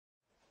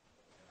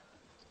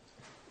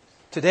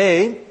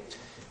Today,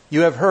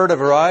 you have heard a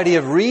variety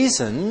of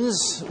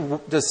reasons,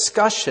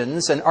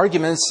 discussions, and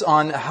arguments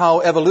on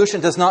how evolution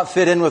does not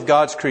fit in with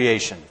God's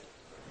creation.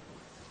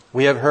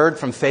 We have heard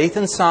from faith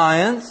and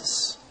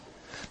science,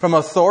 from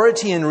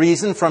authority and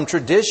reason, from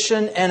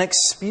tradition and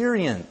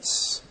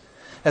experience,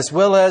 as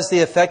well as the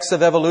effects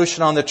of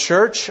evolution on the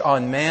church,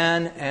 on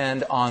man,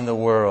 and on the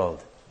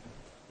world.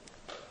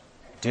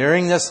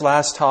 During this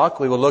last talk,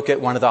 we will look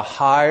at one of the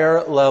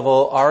higher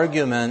level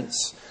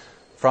arguments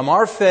from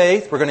our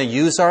faith. We're going to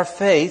use our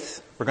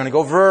faith. We're going to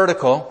go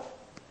vertical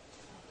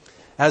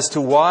as to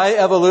why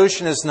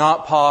evolution is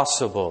not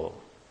possible.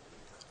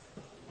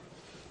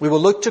 We will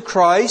look to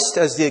Christ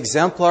as the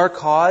exemplar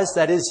cause,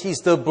 that is, He's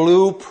the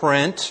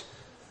blueprint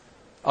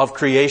of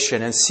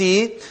creation, and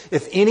see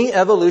if any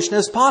evolution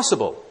is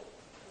possible.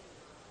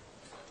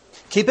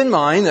 Keep in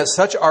mind that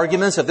such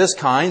arguments of this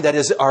kind, that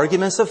is,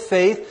 arguments of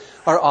faith,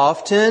 are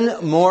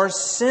often more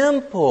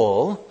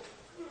simple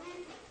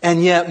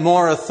and yet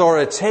more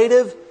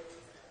authoritative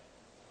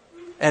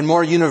and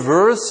more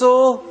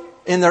universal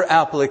in their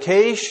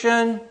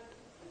application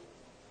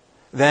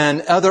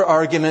than other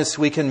arguments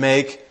we can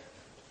make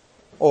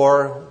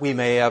or we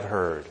may have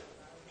heard.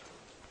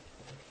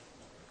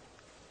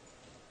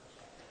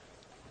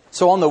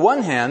 So on the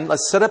one hand,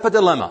 let's set up a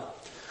dilemma.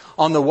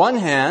 On the one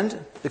hand,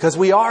 because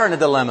we are in a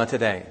dilemma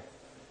today.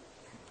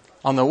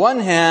 On the one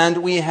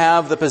hand, we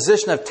have the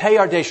position of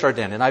Teilhard de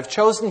Chardin, and I've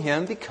chosen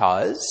him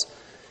because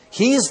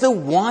he's the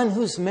one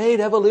who's made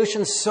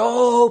evolution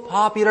so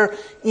popular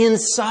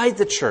inside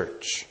the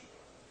church.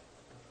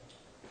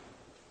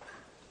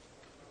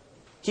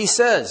 He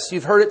says,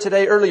 you've heard it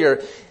today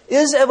earlier,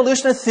 is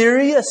evolution a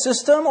theory, a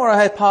system, or a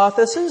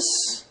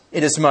hypothesis?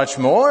 It is much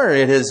more.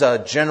 It is a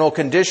general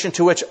condition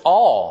to which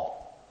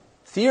all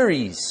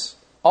theories,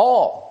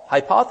 all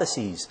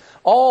hypotheses,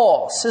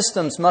 all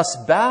systems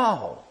must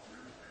bow,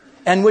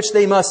 and which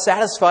they must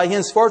satisfy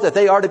henceforth that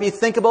they are to be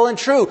thinkable and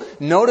true.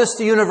 Notice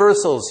the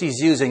universals. He's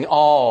using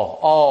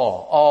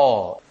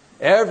all.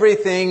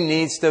 Everything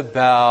needs to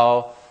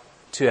bow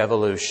to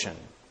evolution.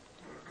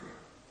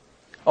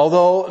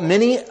 Although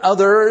many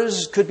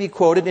others could be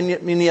quoted,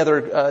 many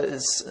other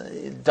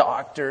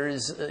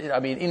doctors,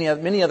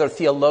 many other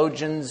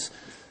theologians,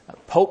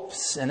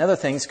 popes and other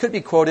things could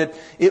be quoted,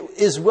 it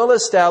is well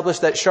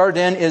established that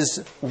Chardin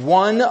is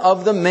one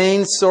of the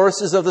main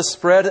sources of the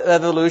spread of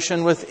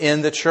evolution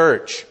within the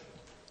church.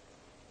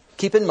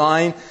 Keep in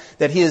mind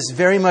that he is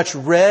very much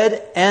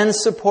read and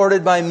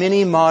supported by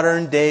many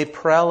modern day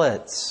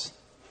prelates.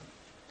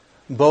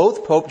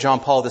 Both Pope John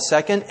Paul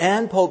II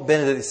and Pope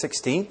Benedict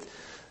XVI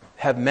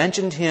have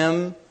mentioned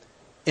him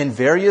in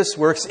various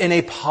works in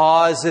a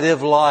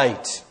positive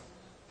light.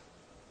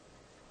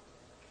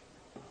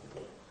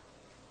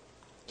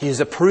 He is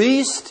a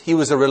priest. He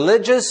was a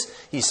religious.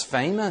 He's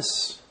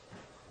famous.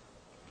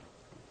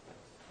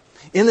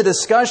 In the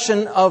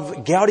discussion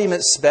of Gaudium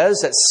et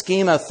Spes at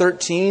Schema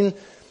 13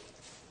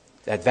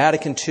 at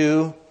Vatican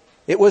II,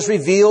 it was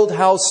revealed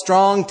how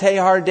strong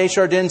Teilhard de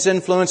Chardin's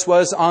influence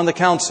was on the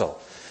council.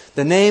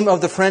 The name of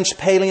the French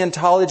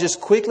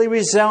paleontologist quickly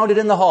resounded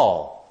in the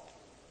hall.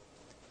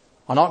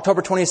 On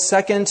October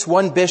 22nd,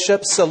 one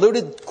bishop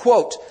saluted,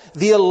 quote,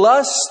 the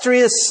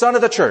illustrious son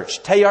of the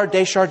church, Teilhard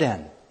de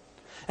Chardin,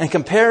 and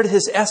compared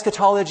his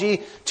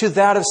eschatology to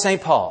that of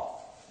St. Paul.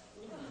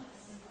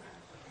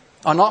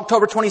 On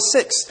October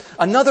 26th,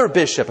 another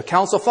bishop, a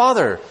council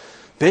father,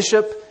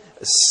 Bishop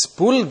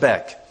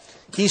Spulbeck,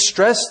 he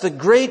stressed the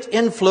great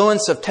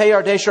influence of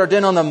Teilhard de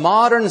Chardin on the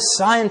modern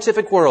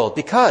scientific world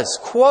because,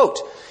 quote,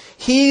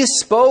 he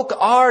spoke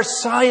our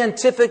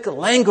scientific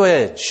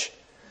language.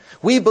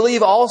 We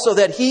believe also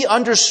that he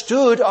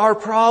understood our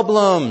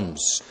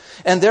problems,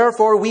 and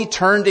therefore we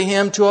turn to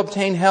him to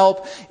obtain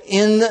help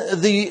in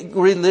the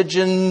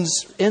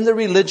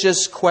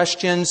religious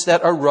questions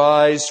that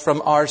arise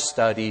from our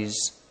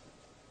studies.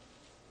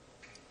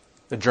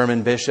 The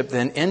German bishop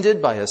then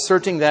ended by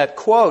asserting that,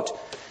 quote,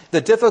 the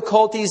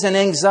difficulties and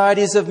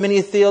anxieties of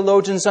many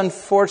theologians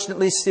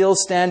unfortunately still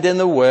stand in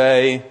the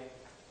way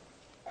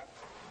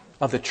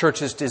of the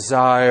church's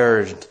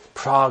desired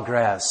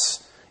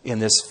progress in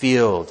this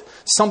field.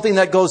 Something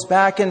that goes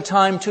back in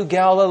time to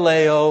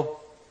Galileo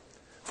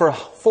for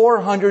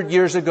 400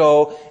 years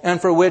ago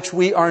and for which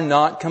we are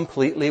not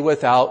completely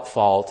without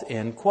fault,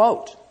 end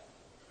quote.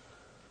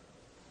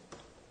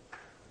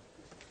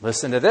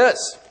 Listen to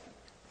this.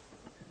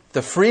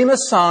 The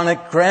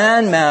Freemasonic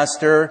Grand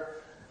Master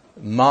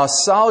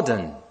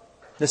Massoudin,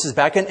 this is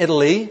back in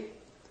Italy,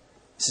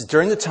 this is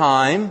during the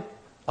time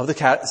of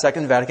the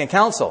Second Vatican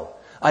Council,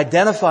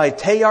 identified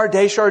Teilhard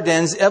de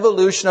Chardin's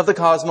evolution of the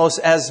cosmos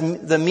as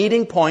the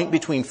meeting point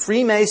between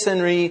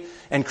Freemasonry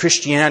and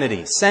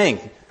Christianity, saying,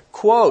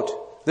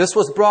 quote, this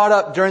was brought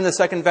up during the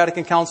Second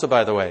Vatican Council,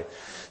 by the way,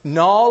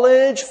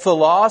 knowledge,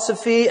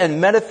 philosophy,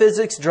 and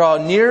metaphysics draw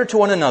near to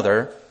one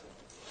another.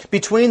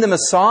 Between the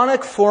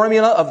Masonic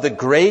formula of the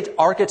great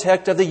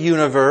architect of the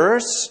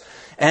universe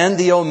and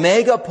the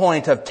omega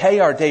point of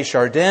Teilhard de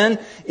Chardin,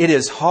 it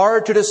is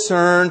hard to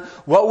discern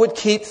what would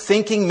keep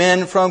thinking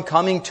men from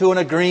coming to an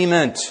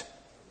agreement.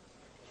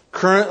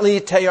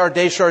 Currently, Teilhard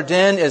de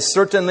Chardin is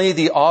certainly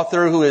the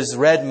author who is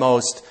read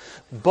most,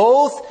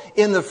 both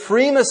in the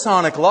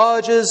Freemasonic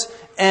lodges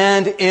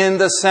and in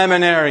the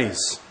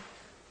seminaries.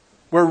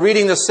 We're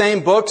reading the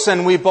same books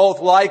and we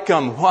both like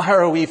them. Why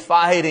are we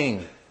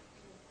fighting?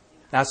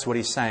 That's what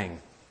he's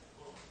saying.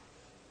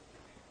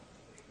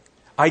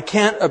 I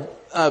can't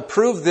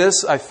prove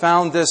this. I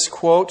found this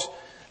quote.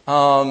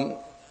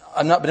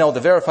 I've not been able to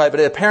verify it,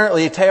 but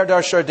apparently Teilhard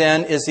de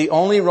Chardin is the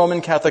only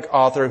Roman Catholic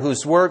author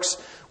whose works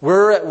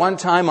were at one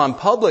time on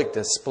public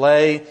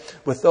display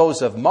with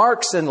those of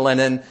Marx and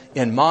Lenin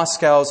in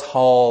Moscow's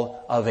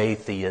Hall of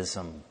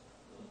Atheism.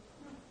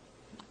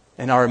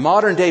 And our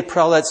modern-day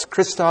prelate,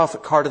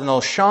 Christoph Cardinal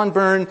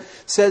Schönborn,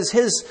 says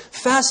his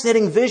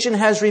fascinating vision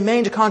has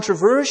remained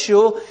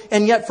controversial,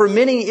 and yet for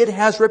many it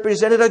has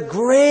represented a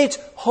great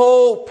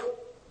hope.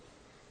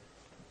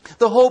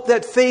 The hope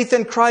that faith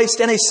in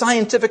Christ and a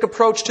scientific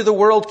approach to the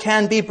world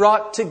can be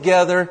brought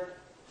together.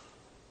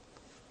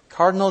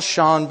 Cardinal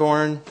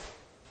Schönborn.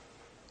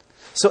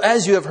 So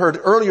as you have heard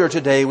earlier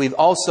today, we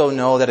also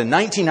know that in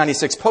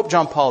 1996, Pope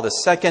John Paul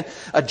II,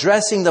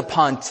 addressing the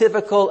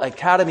Pontifical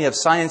Academy of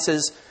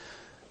Sciences,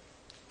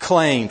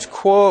 claimed,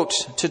 quote,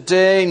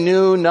 "Today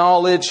new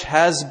knowledge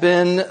has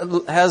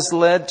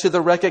led to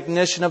the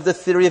recognition of the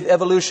theory of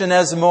evolution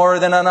as more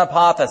than an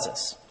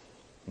hypothesis."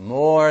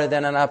 More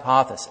than an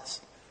hypothesis.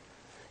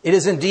 It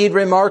is indeed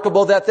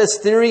remarkable that this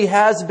theory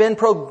has been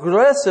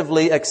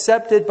progressively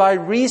accepted by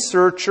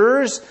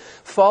researchers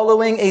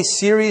following a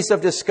series of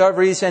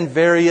discoveries in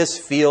various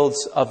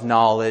fields of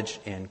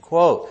knowledge, end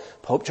quote.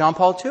 Pope John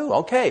Paul II.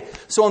 Okay.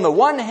 So on the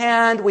one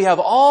hand, we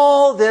have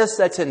all this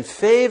that's in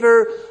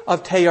favor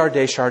of Teilhard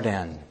de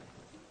Chardin.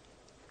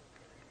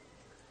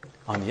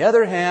 On the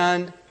other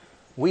hand,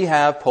 we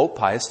have Pope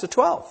Pius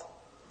XII.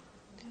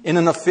 In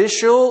an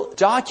official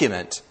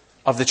document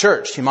of the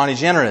Church, Humani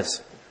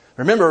Generis.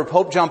 Remember,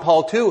 Pope John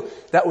Paul II,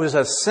 that was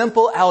a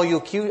simple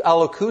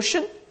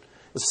allocution,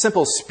 a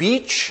simple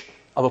speech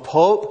of a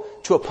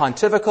pope to a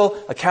Pontifical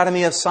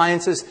Academy of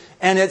Sciences,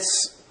 and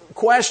it's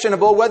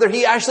questionable whether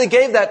he actually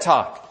gave that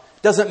talk.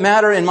 Doesn't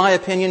matter, in my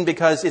opinion,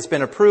 because it's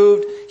been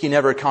approved. He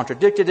never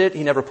contradicted it.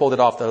 He never pulled it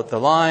off the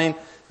line.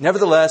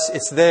 Nevertheless,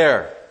 it's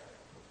there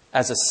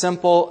as a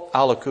simple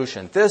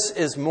allocution. This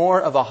is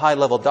more of a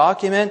high-level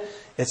document.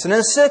 It's an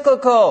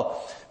encyclical.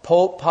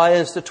 Pope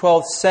Pius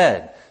XII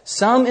said,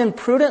 "Some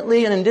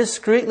imprudently and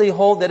indiscreetly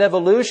hold that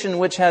evolution,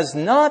 which has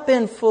not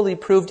been fully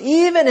proved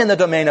even in the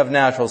domain of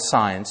natural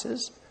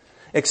sciences,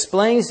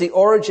 explains the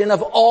origin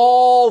of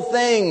all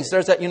things,"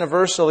 there's that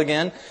universal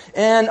again,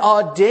 "and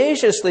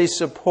audaciously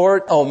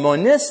support a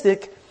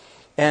monistic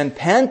and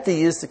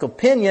pantheistic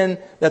opinion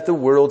that the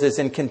world is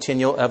in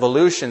continual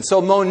evolution." So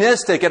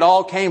monistic, it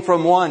all came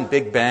from one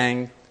Big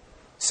Bang,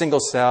 single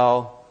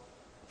cell.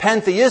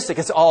 Pantheistic,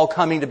 it's all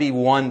coming to be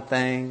one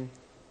thing.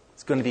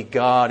 It's going to be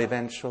God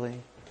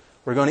eventually.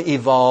 We're going to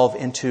evolve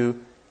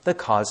into the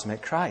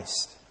cosmic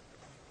Christ.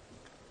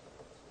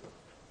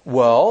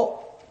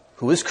 Well,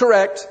 who is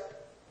correct?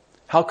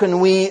 How can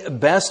we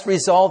best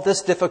resolve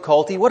this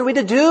difficulty? What are we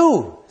to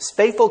do as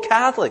faithful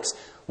Catholics?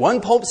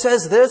 One pope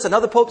says this,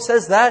 another pope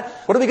says that.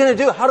 What are we going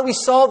to do? How do we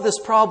solve this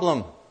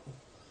problem?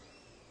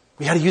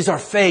 We got to use our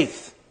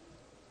faith.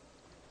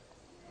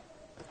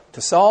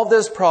 To solve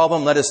this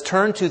problem, let us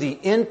turn to the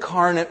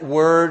incarnate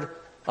Word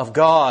of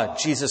God,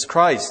 Jesus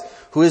Christ,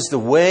 who is the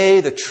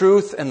way, the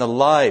truth, and the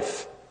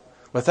life,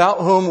 without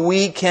whom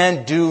we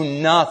can do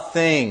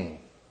nothing.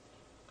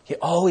 He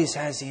always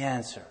has the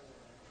answer.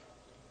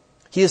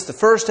 He is the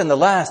first and the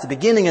last, the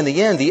beginning and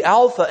the end, the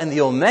Alpha and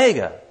the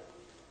Omega.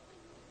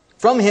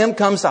 From Him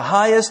comes the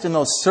highest and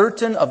most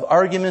certain of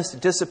arguments to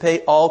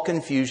dissipate all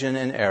confusion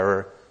and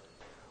error.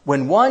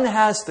 When one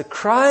has the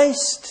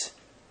Christ,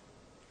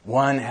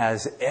 one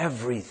has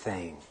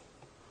everything.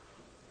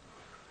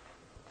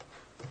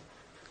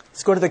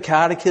 Let's go to the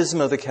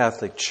Catechism of the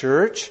Catholic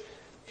Church.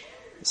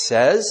 It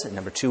says, in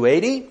number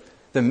 280,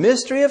 "The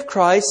mystery of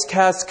Christ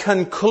casts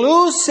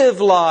conclusive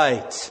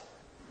light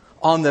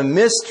on the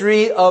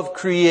mystery of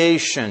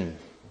creation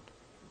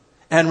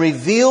and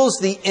reveals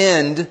the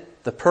end,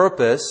 the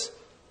purpose,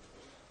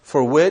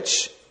 for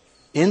which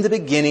in the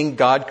beginning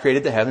God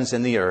created the heavens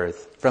and the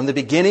earth. From the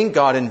beginning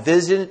God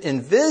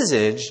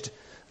envisaged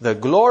the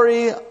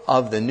glory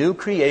of the new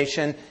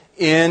creation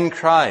in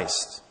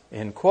Christ."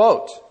 End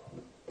quote.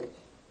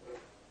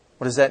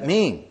 What does that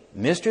mean?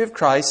 Mystery of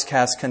Christ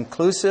casts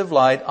conclusive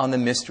light on the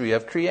mystery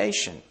of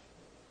creation.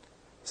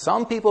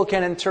 Some people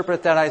can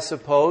interpret that, I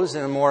suppose,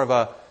 in a more of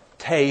a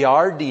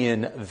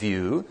Teilhardian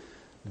view,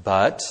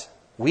 but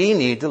we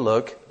need to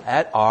look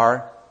at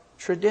our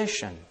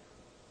tradition.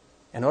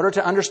 In order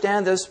to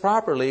understand this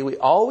properly, we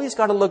always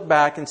got to look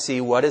back and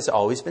see what has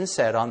always been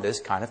said on this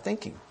kind of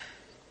thinking.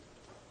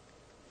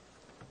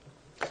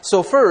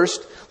 So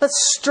first, let's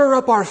stir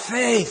up our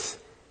faith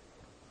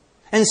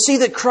and see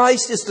that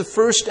Christ is the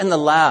first and the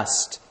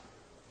last,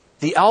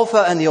 the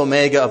Alpha and the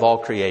Omega of all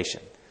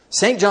creation.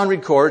 St. John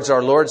records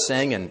our Lord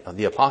saying in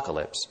the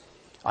Apocalypse,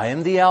 "I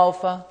am the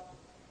Alpha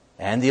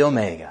and the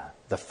Omega,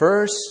 the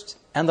first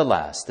and the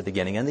last, the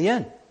beginning and the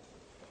end."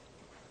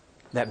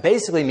 That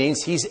basically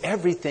means He's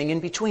everything in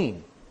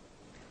between.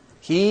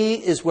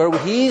 He's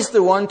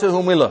the one to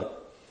whom we look.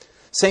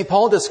 St.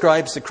 Paul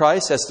describes the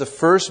Christ as the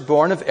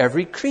firstborn of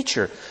every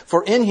creature.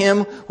 For in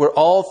Him were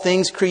all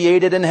things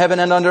created in heaven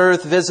and on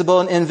earth, visible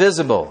and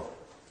invisible.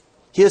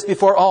 He is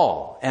before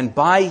all, and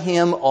by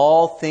Him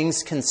all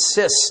things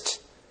consist,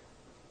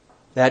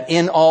 that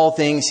in all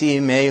things He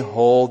may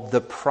hold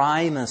the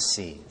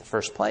primacy, the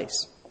first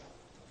place.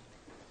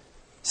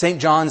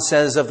 St. John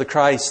says of the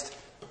Christ,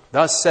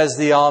 "Thus says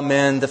the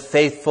Amen, the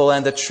faithful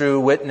and the true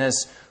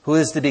witness, who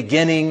is the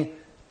beginning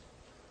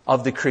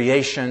of the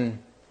creation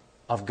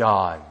of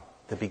God."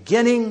 The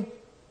beginning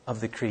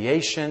of the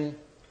creation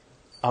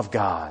of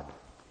God.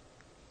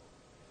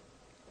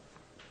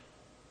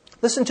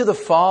 Listen to the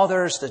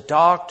fathers, the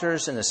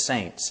doctors, and the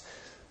saints.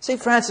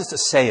 St. Francis de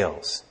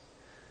Sales.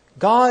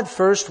 God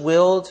first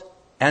willed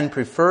and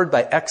preferred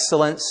by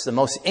excellence the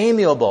most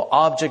amiable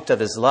object of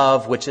His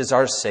love, which is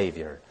our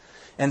Savior,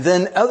 and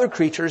then other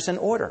creatures in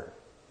order,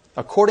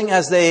 according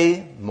as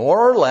they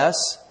more or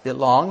less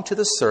belong to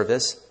the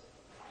service,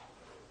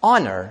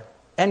 honor,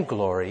 and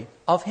glory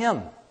of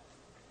Him.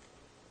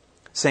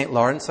 St.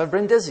 Lawrence of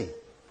Brindisi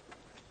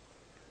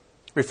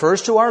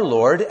refers to our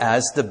Lord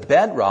as the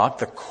bedrock,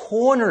 the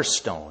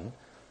cornerstone,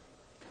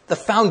 the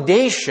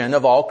foundation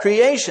of all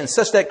creation,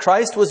 such that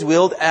Christ was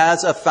willed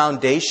as a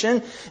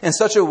foundation in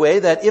such a way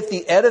that if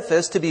the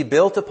edifice to be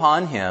built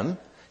upon Him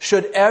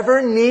should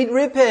ever need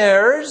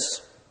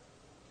repairs,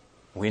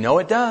 we know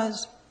it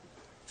does.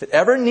 If it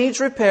ever needs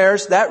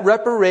repairs, that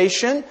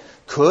reparation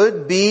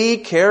could be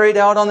carried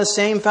out on the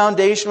same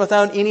foundation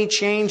without any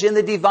change in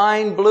the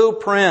divine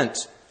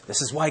blueprint.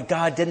 This is why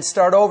God didn't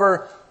start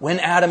over when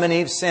Adam and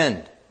Eve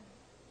sinned,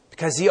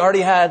 because He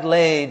already had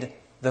laid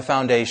the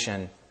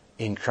foundation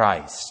in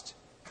Christ.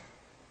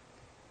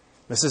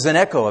 This is an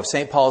echo of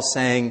St. Paul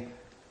saying,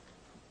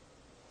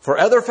 "For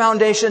other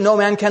foundation no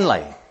man can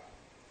lay,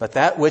 but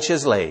that which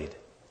is laid,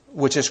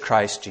 which is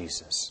Christ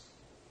Jesus."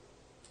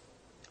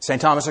 St.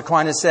 Thomas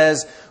Aquinas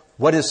says,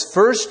 "What is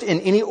first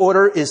in any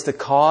order is the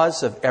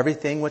cause of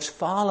everything which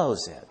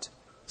follows it."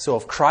 So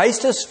if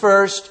Christ is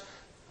first,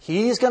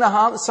 He's going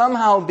to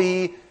somehow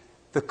be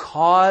the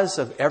cause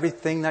of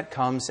everything that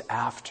comes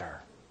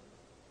after.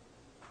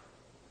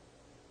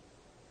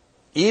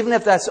 Even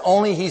if that's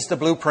only He's the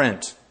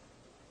blueprint.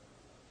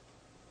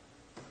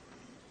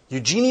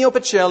 Eugenio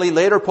Pacelli,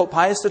 later Pope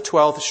Pius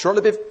XII,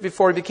 shortly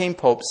before he became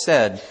Pope,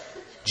 said,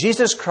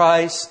 "Jesus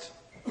Christ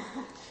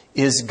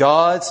is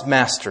God's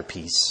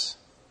masterpiece,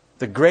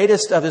 the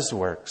greatest of His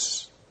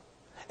works.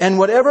 And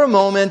whatever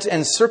moment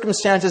and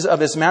circumstances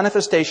of His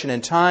manifestation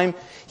in time,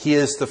 He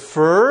is the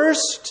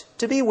first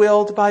to be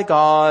willed by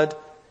God.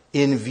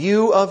 In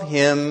view of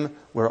Him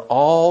were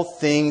all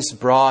things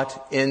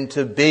brought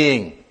into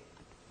being."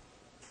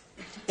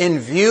 In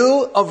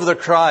view of the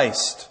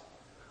Christ,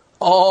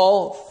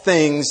 all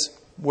things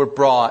were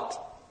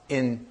brought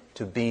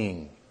into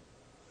being.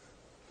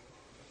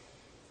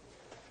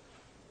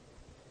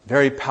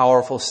 Very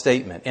powerful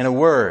statement. In a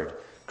word,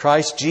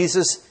 Christ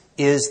Jesus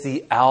is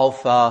the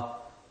Alpha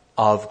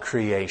of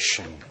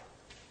creation.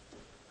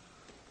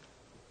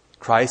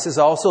 Christ is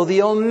also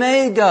the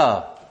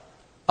Omega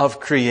of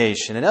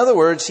creation. In other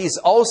words, He's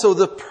also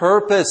the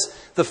purpose,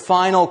 the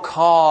final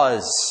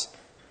cause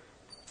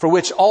for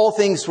which all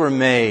things were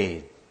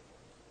made.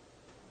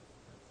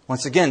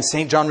 Once again,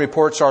 St. John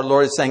reports our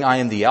Lord as saying, "I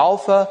am the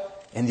Alpha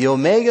and the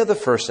Omega, the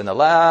first and the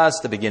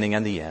last, the beginning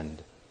and the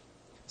end."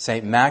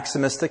 St.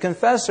 Maximus the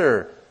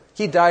Confessor,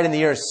 he died in the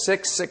year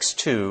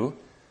 662.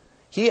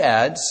 He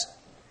adds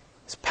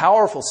this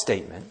powerful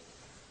statement,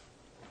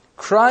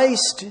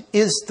 "Christ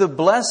is the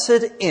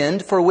blessed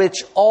end for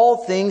which all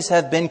things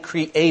have been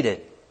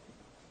created."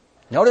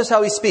 Notice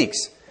how he speaks.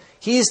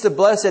 He's the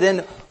blessed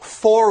end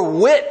for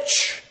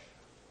which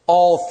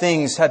all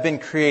things have been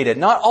created.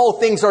 Not all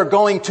things are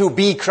going to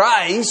be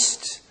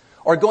Christ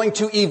or going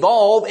to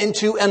evolve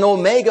into an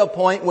omega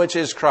point, which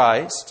is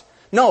Christ.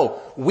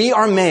 No, we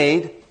are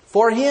made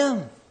for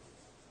Him.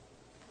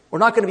 We're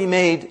not going to be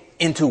made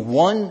into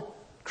one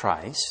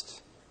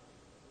Christ.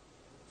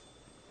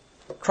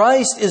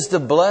 Christ is the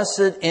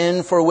blessed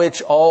end for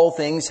which all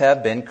things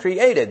have been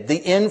created.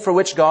 The end for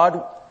which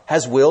God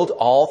has willed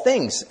all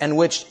things, and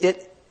which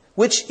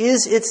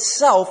is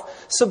itself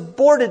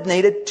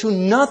subordinated to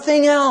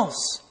nothing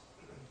else.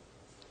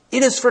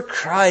 It is for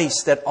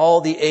Christ that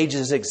all the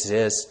ages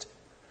exist,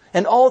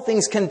 and all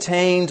things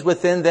contained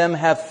within them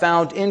have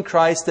found in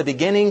Christ the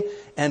beginning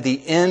and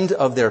the end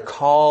of their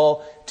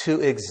call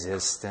to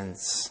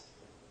existence.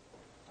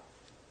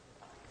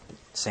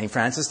 St.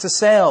 Francis de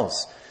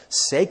Sales,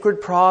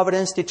 sacred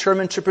providence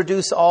determined to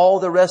produce all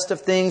the rest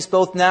of things,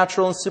 both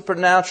natural and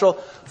supernatural,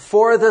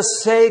 for the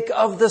sake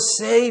of the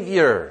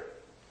Savior.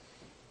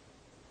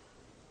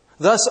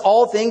 Thus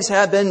all things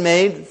have been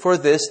made for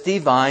this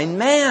divine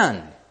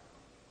man.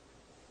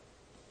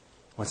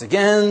 Once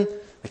again,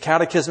 the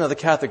Catechism of the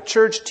Catholic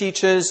Church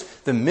teaches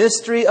the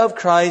mystery of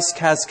Christ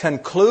casts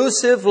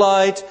conclusive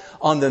light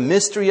on the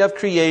mystery of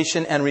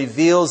creation and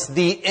reveals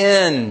the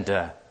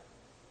end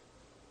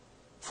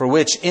for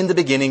which in the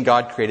beginning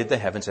God created the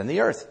heavens and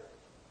the earth.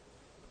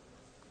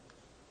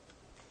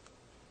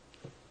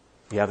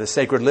 We have the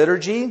sacred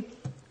liturgy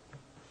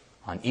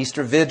on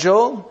Easter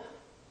Vigil,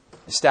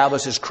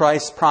 establishes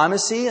Christ's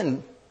primacy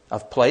and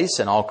of place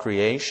in all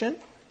creation.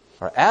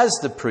 Or as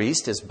the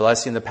priest is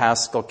blessing the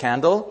Paschal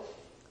candle,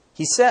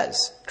 he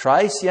says,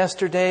 Christ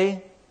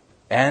yesterday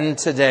and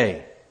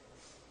today,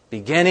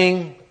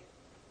 beginning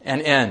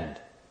and end,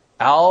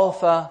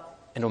 Alpha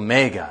and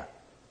Omega.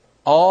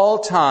 All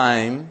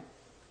times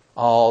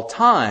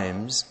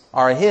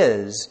are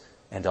His,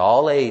 and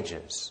all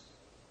ages.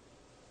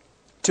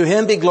 To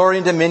Him be glory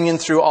and dominion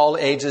through all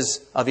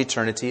ages of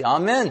eternity.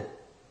 Amen.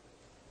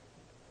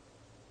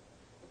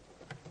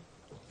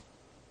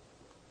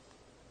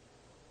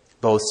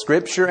 Both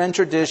Scripture and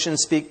tradition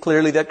speak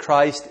clearly that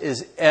Christ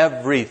is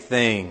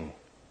everything.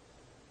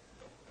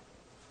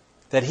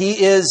 That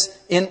He is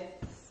in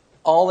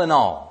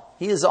all.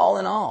 He is all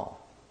in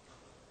all.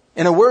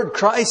 In a word,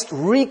 Christ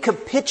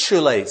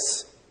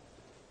recapitulates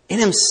in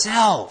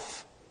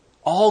Himself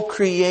all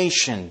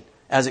creation,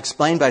 as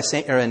explained by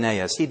St.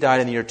 Irenaeus. He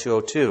died in the year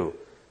 202.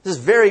 This is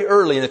very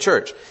early in the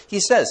church. He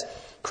says,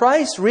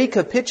 Christ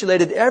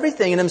recapitulated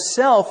everything in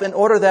Himself in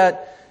order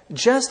that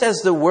just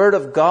as the Word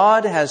of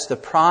God has the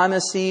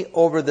primacy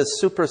over the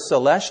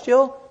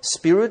supercelestial,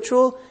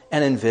 spiritual,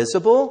 and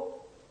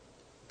invisible,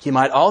 He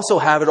might also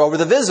have it over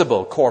the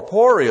visible,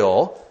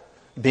 corporeal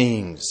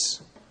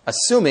beings,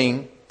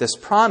 assuming this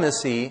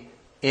primacy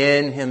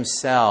in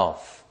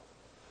Himself.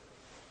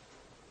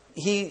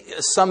 He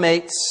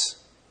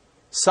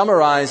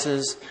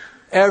summarizes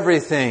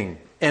everything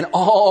in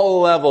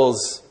all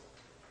levels,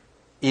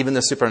 even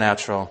the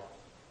supernatural,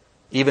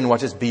 even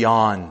what is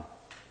beyond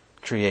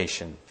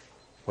creation,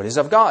 what is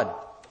of God.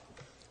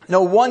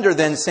 No wonder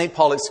then St.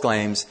 Paul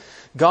exclaims,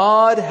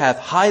 God hath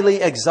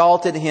highly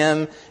exalted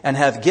Him and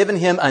hath given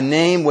Him a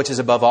name which is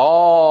above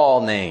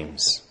all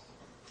names,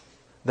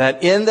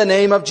 that in the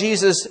name of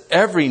Jesus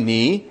every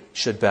knee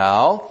should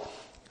bow,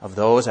 of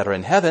those that are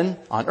in heaven,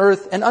 on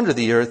earth, and under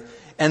the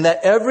earth, and that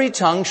every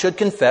tongue should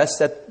confess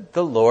that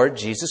the Lord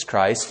Jesus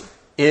Christ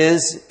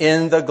is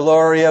in the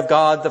glory of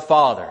God the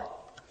Father.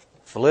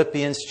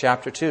 Philippians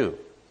chapter 2.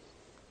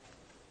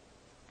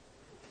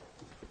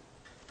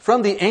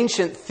 From the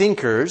ancient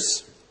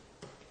thinkers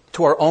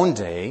to our own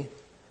day,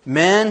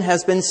 man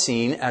has been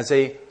seen as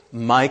a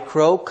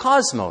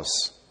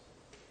microcosmos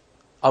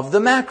of the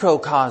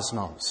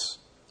macrocosmos.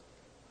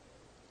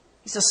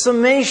 He's a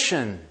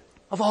summation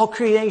of all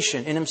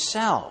creation in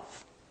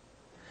himself.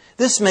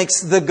 This makes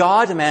the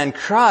God-man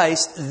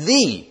Christ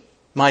the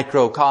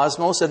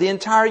microcosmos of the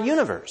entire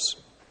universe.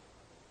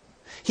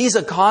 He's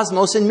a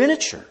cosmos in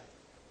miniature.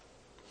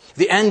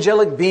 The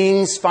angelic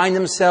beings find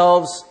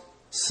themselves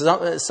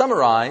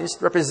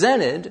summarized,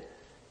 represented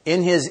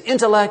in His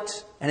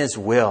intellect and His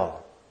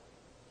will,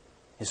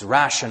 His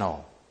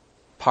rational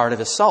part of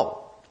His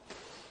soul.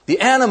 The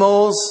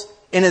animals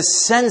in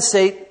His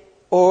sensate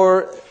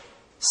or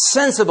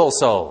sensible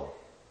soul.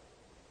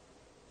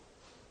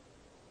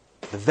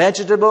 The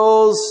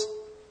vegetables,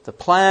 the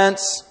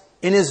plants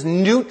in His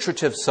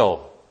nutritive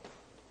soul.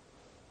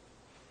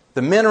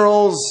 The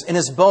minerals in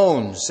His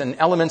bones and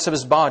elements of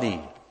His body.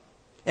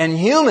 And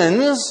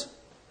humans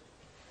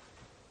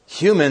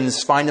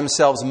find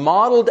themselves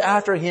modeled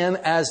after Him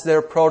as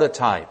their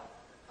prototype.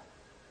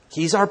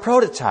 He's our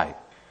prototype.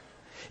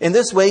 In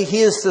this way, He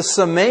is the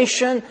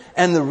summation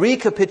and the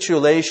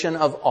recapitulation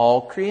of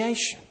all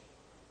creation.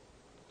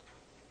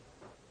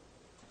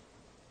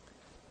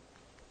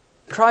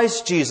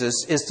 Christ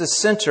Jesus is the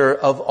center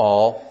of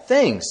all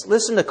things.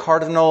 Listen to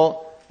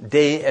Cardinal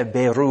de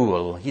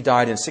Bérulle. He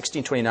died in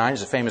 1629.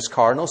 He's a famous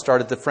cardinal,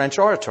 started the French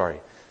Oratory.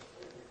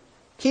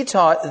 He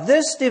taught,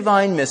 this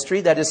divine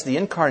mystery, that is the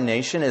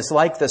incarnation, is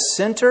like the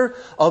center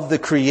of the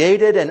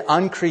created and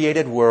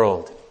uncreated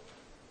world.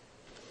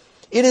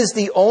 It is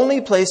the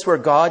only place where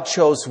God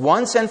chose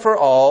once and for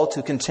all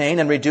to contain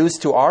and reduce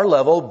to our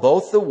level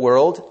both the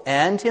world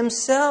and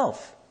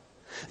Himself.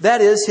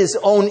 That is, His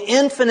own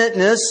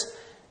infiniteness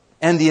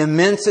and the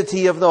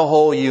immensity of the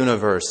whole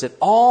universe. It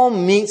all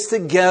meets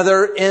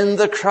together in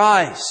the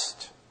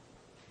Christ.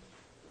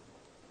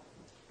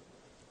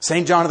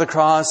 St. John of the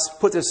Cross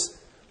put this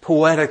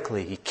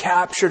poetically. He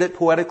captured it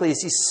poetically,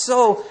 as he's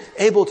so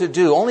able to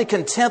do. Only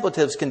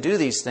contemplatives can do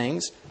these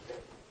things.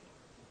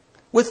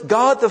 With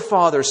God the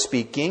Father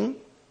speaking,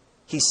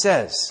 He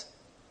says,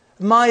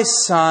 My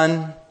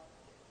Son,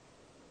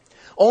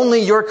 only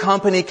your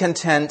company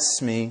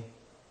contents me.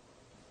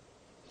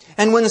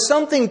 And when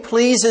something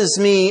pleases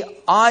me,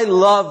 I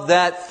love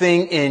that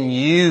thing in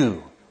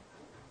you.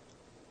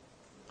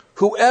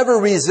 Whoever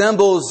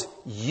resembles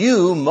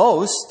you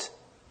most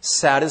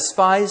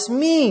satisfies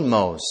me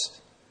most.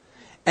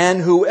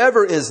 And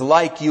whoever is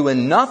like you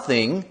in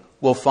nothing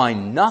will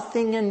find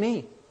nothing in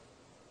me.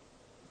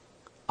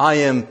 I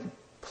am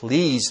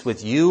pleased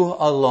with you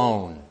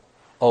alone,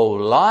 O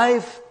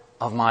life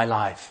of my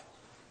life.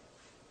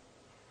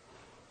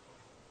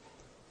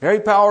 Very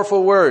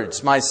powerful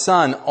words. My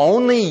son,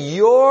 only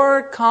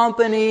your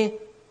company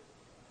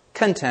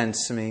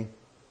contents me.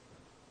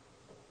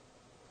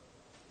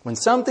 When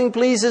something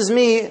pleases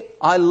me,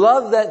 I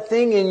love that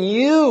thing in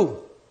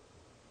you.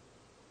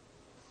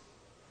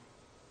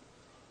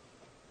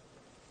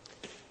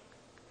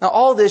 Now,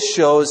 all this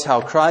shows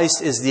how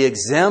Christ is the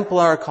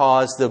exemplar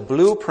cause, the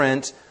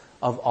blueprint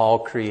of all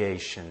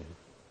creation.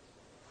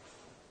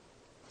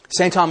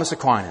 St. Thomas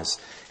Aquinas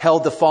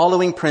held the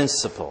following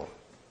principle.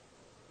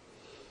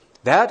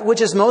 That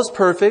which is most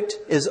perfect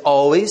is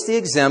always the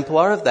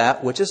exemplar of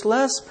that which is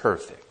less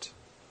perfect.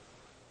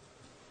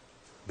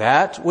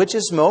 That which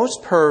is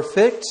most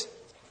perfect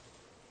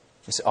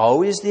is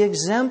always the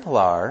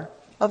exemplar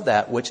of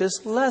that which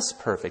is less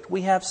perfect.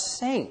 We have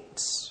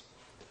saints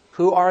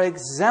who are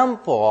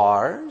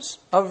exemplars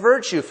of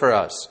virtue for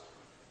us.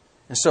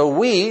 And so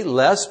we,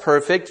 less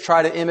perfect,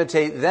 try to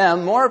imitate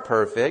them, more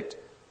perfect,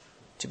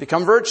 to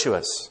become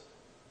virtuous.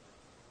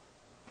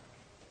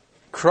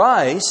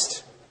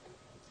 Christ,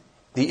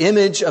 the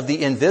image of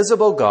the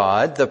invisible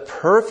God, the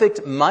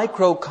perfect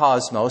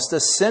microcosmos, the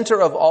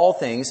center of all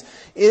things,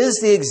 is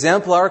the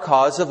exemplar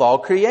cause of all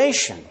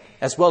creation,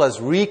 as well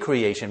as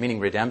recreation, meaning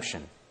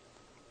redemption.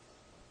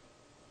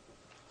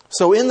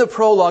 So in the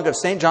prologue of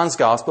St. John's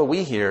Gospel,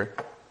 we hear,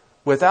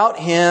 without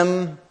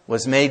Him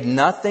was made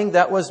nothing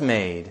that was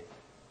made.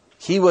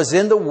 He was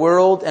in the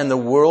world, and the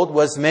world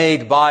was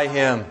made by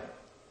Him.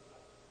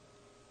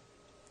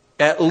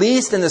 At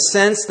least in the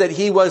sense that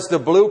He was the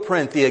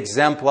blueprint, the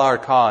exemplar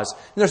cause.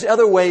 And there's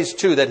other ways,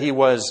 too, that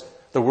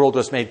the world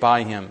was made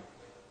by Him.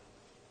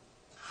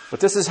 But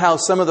this is how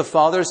some of the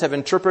fathers have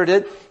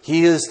interpreted it.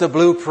 He is the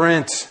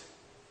blueprint.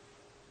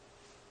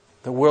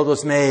 The world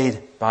was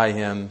made by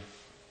Him.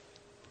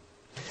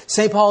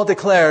 St. Paul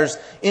declares,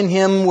 in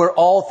Him were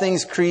all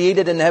things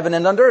created in heaven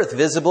and on earth,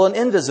 visible and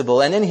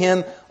invisible, and in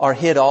Him are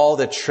hid all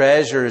the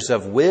treasures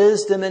of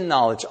wisdom and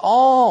knowledge.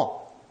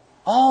 All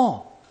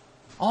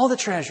the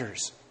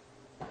treasures.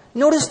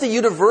 Notice the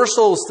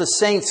universals the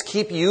saints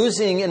keep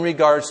using in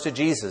regards to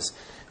Jesus.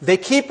 They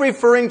keep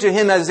referring to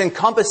Him as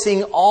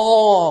encompassing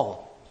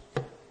all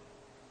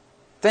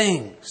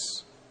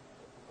things.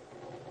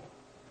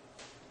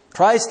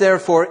 Christ,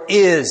 therefore,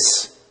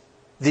 is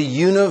the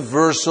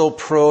universal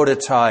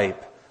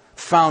prototype,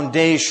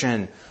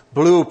 foundation,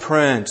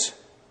 blueprint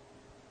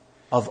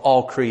of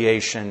all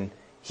creation.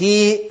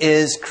 He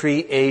is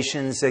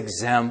creation's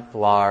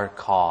exemplar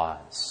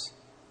cause.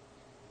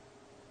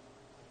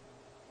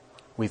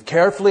 We've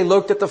carefully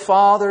looked at the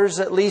fathers,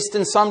 at least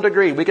in some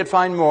degree. We could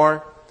find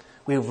more.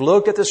 We've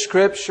looked at the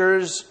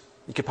Scriptures.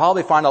 You could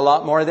probably find a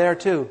lot more there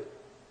too.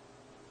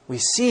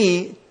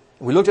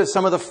 We looked at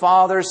some of the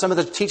fathers, some of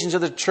the teachings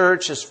of the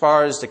church as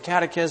far as the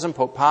Catechism,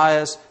 Pope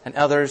Pius, and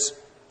others.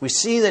 We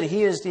see that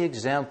He is the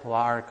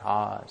exemplar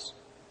cause.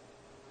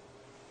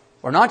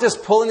 We're not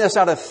just pulling this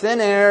out of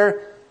thin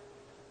air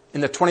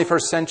in the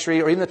 21st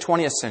century or even the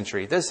 20th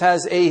century. This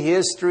has a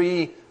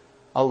history,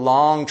 a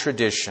long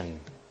tradition.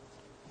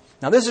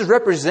 Now, this is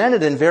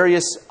represented in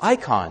various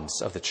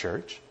icons of the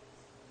church.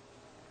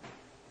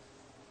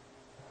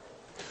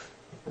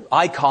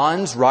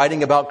 Icons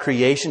writing about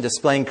creation,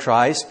 displaying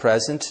Christ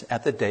present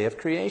at the day of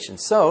creation.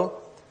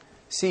 So,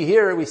 see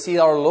here, we see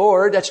our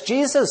Lord. That's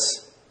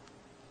Jesus.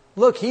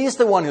 Look, He's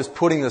the one who's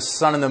putting the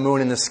sun and the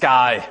moon in the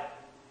sky.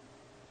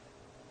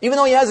 Even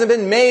though He hasn't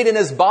been made in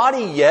His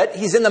body yet,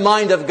 He's in the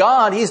mind of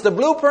God. He's the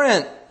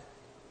blueprint.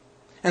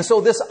 And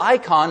so this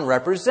icon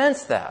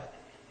represents that.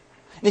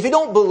 And if you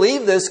don't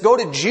believe this, go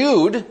to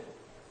Jude.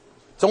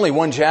 It's only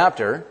one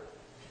chapter.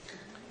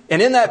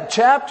 And in that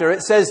chapter,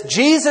 it says,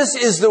 Jesus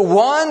is the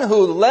one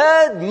who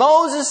led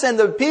Moses and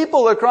the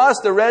people across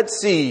the Red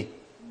Sea.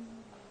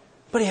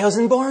 But He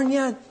hasn't born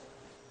yet.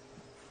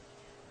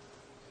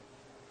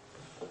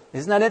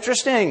 Isn't that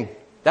interesting?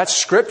 That's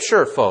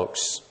Scripture,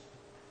 folks.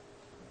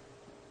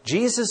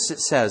 Jesus,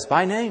 it says,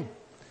 by name.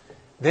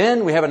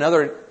 Then we have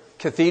another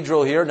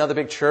cathedral here, another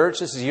big church.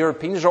 This is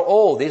European. These are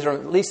old. These are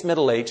at least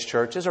middle-aged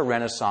churches or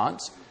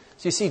Renaissance.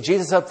 So you see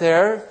Jesus up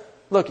there.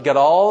 Look, you got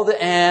all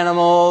the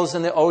animals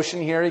in the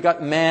ocean here. You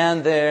got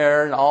man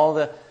there and all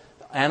the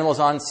animals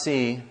on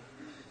sea.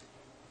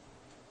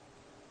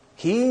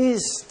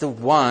 He's the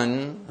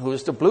one who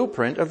is the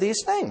blueprint of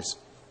these things.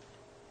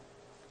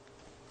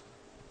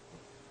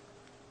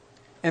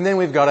 And then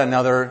we've got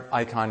another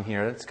icon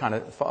here. It's kind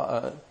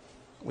of,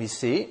 we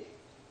see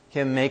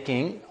Him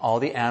making all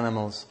the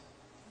animals.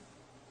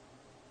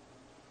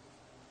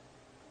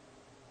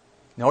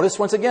 Notice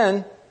once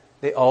again,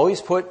 they always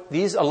put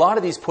a lot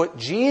of these put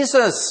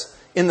Jesus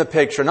in the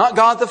picture, not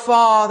God the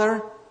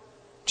Father.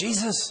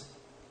 Jesus.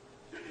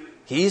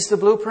 He's the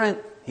blueprint.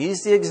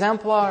 He's the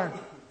exemplar.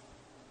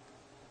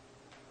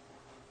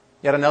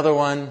 Yet another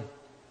one.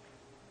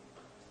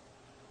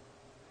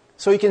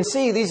 So you can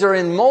see these are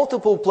in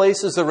multiple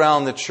places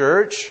around the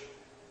church.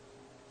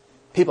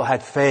 People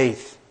had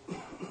faith.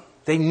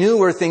 They knew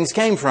where things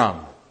came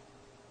from.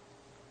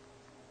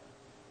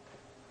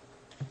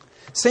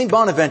 St.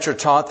 Bonaventure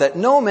taught that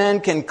no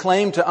man can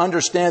claim to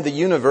understand the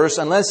universe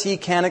unless he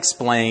can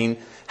explain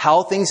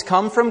how things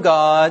come from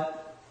God,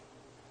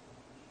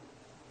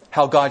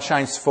 how God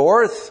shines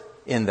forth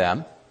in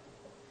them,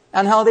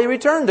 and how they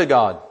return to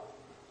God.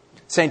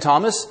 St.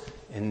 Thomas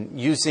in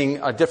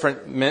using a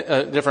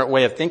different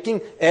way of thinking.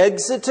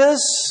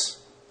 Exitus,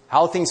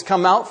 how things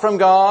come out from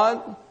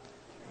God.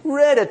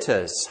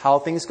 Reditus, how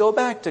things go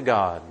back to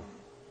God.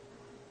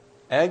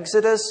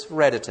 Exodus,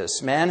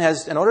 reditus. Man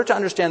has, in order to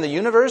understand the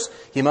universe,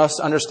 he must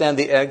understand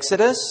the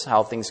exodus,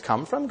 how things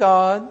come from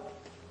God,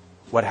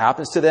 what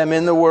happens to them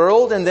in the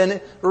world, and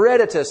then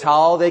reditus,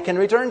 how they can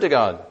return to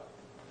God.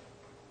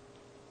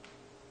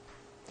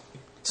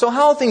 So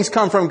how things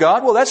come from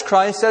God? Well, that's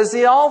Christ as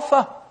the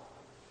Alpha.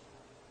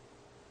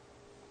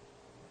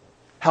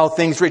 How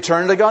things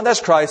return to God? That's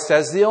Christ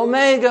as the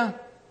Omega.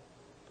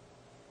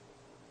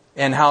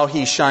 And how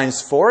He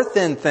shines forth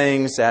in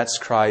things? That's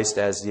Christ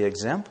as the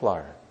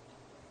Exemplar.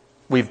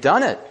 We've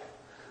done it.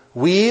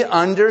 We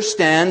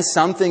understand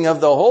something of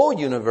the whole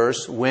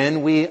universe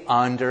when we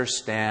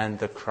understand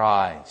the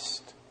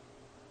Christ.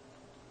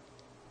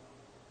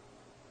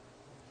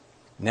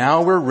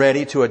 Now we're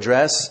ready to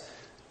address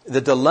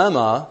the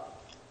dilemma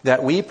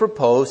that we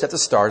proposed at the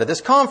start of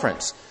this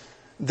conference.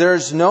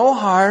 There's no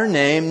higher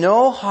name,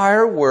 no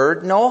higher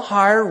word, no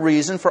higher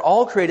reason for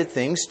all created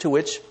things to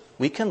which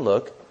we can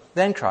look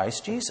than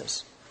Christ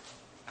Jesus.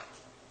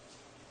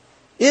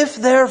 If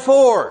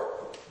therefore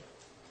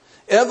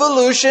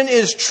evolution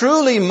is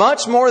truly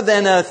much more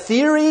than a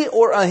theory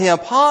or a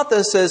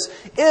hypothesis,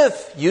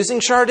 if,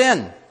 using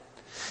Chardin,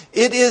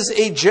 it is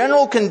a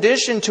general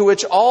condition to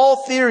which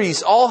all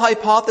theories, all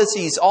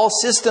hypotheses, all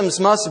systems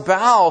must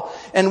bow,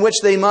 and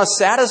which they must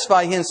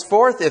satisfy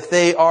henceforth if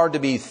they are to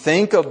be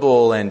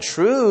thinkable and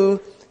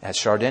true, as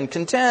Chardin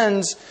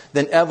contends,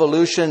 then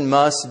evolution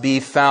must be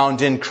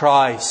found in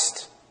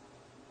Christ.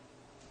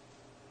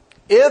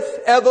 If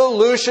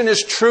evolution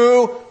is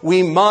true,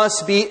 we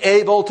must be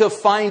able to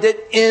find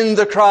it in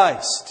the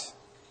Christ.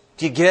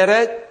 Do you get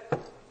it?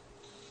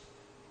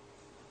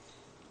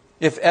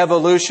 If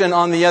evolution,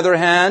 on the other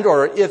hand,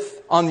 or if,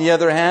 on the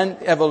other hand,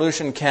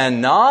 evolution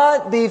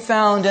cannot be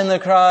found in the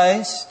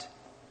Christ,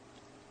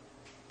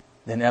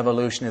 then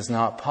evolution is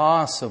not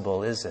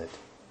possible, is it?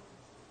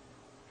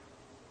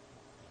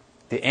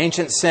 The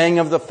ancient saying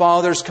of the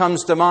fathers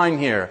comes to mind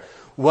here.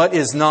 What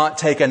is not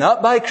taken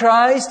up by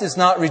Christ is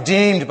not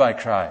redeemed by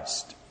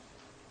Christ.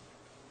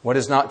 What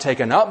is not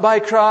taken up by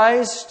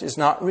Christ is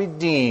not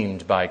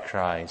redeemed by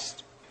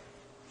Christ.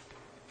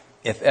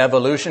 If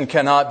evolution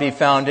cannot be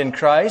found in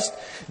Christ,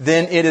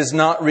 then it is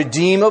not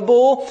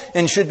redeemable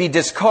and should be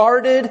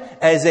discarded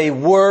as a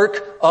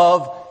work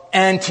of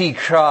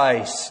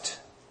Antichrist.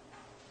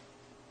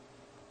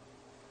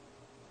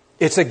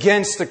 It's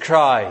against the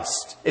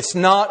Christ. It's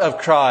not of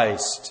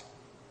Christ.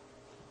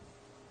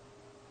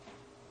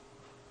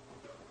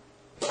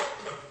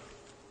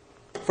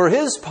 For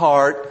his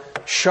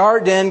part,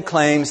 Chardin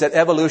claims that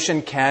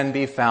evolution can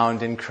be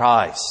found in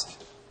Christ.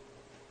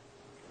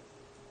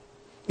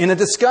 In a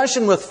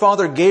discussion with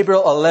Father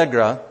Gabriel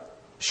Allegra,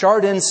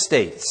 Chardin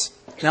states,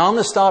 now I'm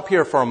going to stop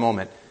here for a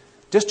moment,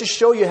 just to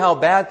show you how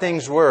bad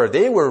things were.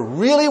 They were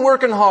really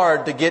working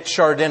hard to get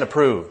Chardin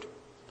approved.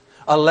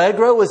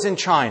 Allegra was in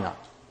China.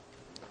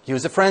 He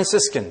was a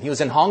Franciscan. He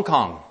was in Hong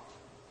Kong.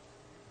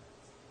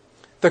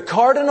 The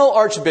Cardinal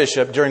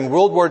Archbishop during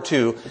World War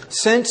II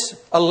sent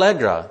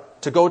Allegra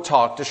to go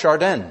talk to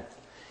Chardin.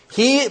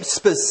 He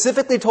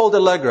specifically told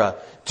Allegra,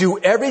 do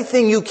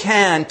everything you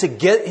can to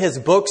get his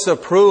books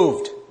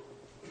approved.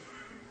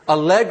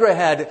 Allegra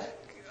had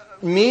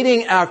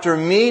meeting after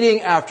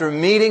meeting after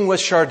meeting with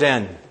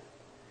Chardin.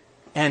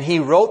 And he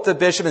wrote the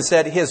bishop and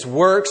said, his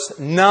works,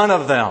 none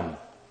of them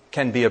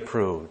can be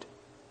approved.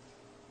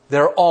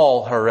 They're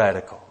all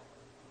heretical.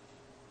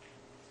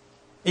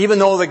 Even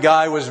though the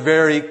guy was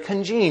very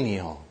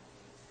congenial.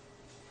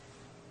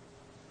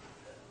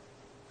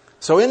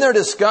 So in their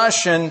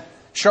discussion,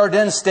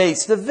 Chardin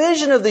states, the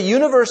vision of the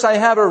universe I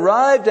have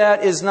arrived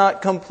at is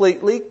not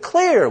completely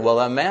clear. Well,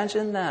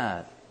 imagine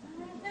that.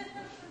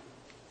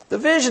 The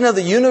vision of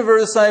the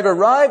universe I have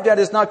arrived at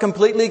is not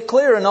completely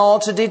clear in all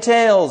its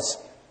details.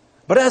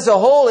 But as a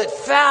whole, it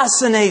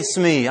fascinates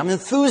me. I'm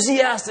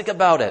enthusiastic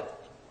about it.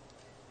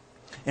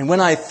 And when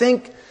I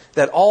think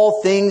that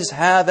all things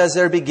have as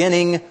their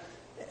beginning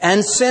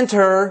and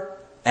center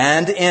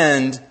and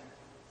end,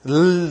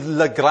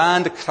 le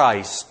grand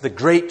Christ, the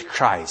great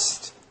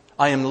Christ,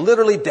 I am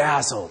literally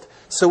dazzled.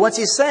 So what's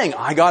he saying?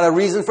 I got a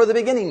reason for the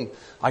beginning.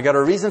 I got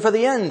a reason for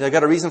the end. I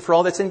got a reason for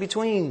all that's in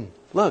between.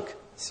 Look,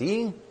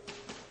 see?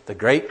 The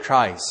great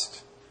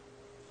Christ.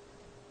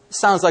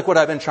 Sounds like what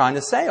I've been trying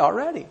to say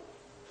already.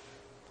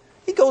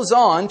 He goes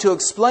on to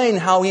explain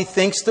how he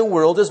thinks the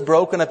world is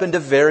broken up into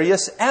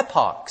various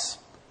epochs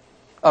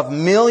of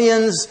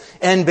millions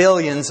and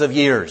billions of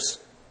years,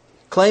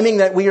 claiming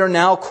that we are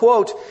now,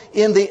 quote,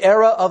 in the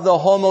era of the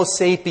Homo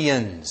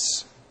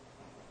sapiens,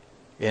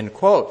 end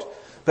quote.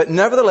 But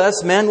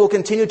nevertheless, man will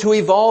continue to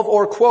evolve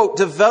or, quote,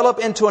 develop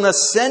into an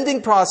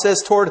ascending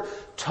process toward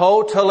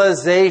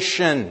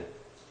totalization,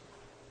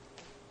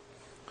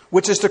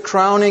 which is the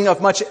crowning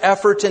of much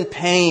effort and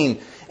pain,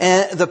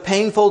 and the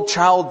painful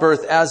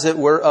childbirth, as it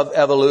were, of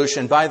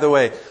evolution. By the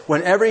way,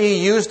 whenever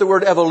he used the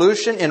word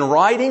evolution in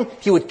writing,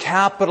 he would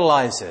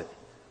capitalize it.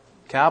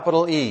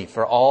 Capital E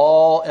for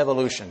all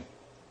evolution.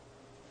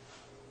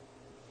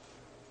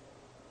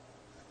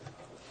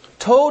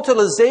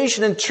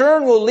 Totalization in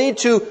turn will lead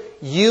to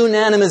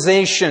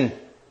unanimization.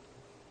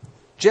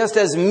 Just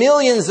as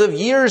millions of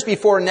years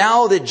before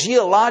now, the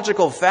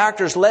geological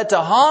factors led to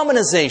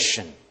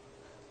hominization.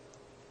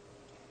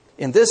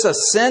 In this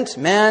ascent,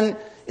 man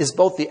is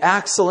both the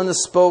axle and the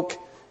spoke,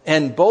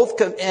 and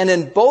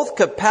in both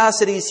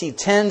capacities he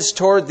tends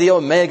toward the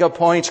omega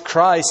point,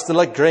 Christ,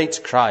 the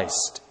great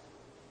Christ,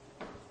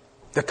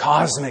 the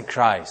cosmic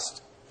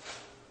Christ.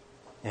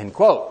 End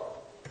quote.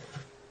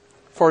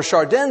 For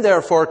Chardin,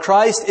 therefore,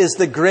 Christ is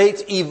the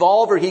great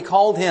evolver. He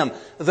called him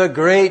the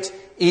great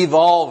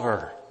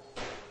evolver.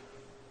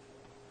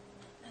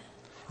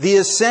 The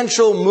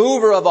essential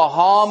mover of a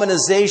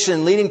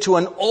hominization leading to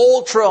an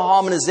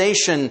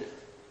ultra-hominization,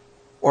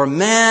 or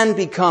man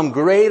become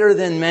greater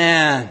than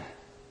man.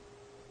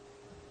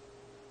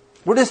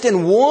 We're just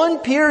in one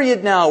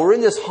period now. We're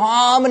in this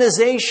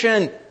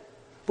hominization.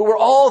 But we're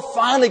all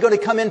finally going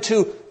to come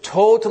into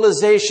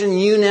totalization,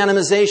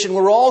 unanimization.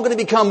 We're all going to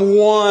become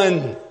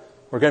one.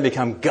 We're going to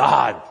become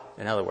God,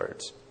 in other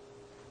words.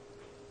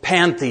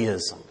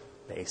 Pantheism,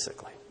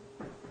 basically.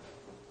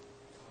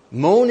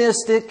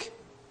 Monistic,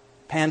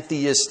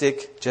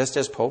 pantheistic, just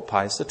as Pope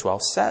Pius XII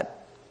said.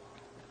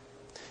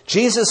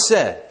 Jesus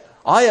said,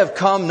 I have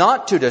come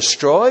not to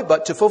destroy,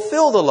 but to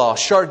fulfill the law.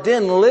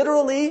 Chardin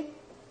literally,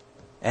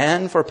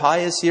 and for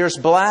pious years,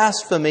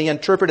 blasphemy,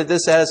 interpreted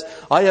this as,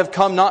 I have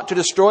come not to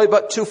destroy,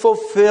 but to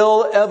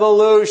fulfill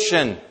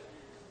evolution.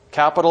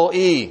 Capital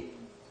E.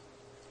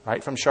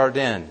 Right from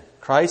Chardin.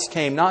 Christ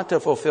came not to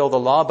fulfill the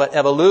law, but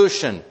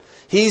evolution.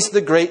 He's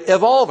the great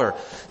evolver.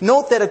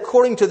 Note that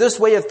according to this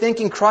way of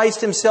thinking,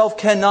 Christ himself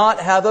cannot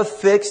have a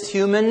fixed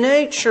human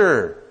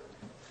nature,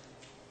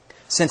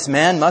 since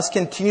man must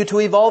continue to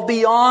evolve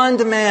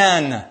beyond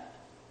man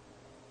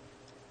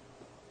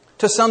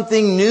to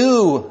something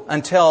new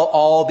until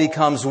all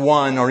becomes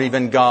one, or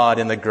even God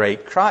in the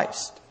great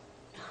Christ.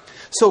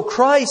 So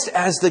Christ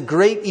as the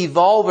great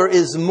evolver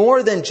is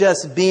more than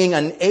just being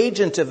an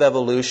agent of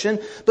evolution,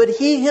 but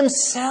He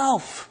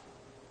himself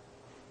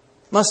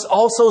must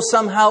also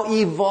somehow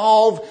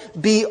evolve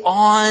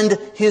beyond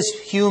His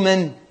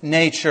human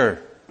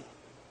nature,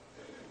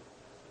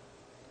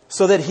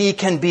 so that He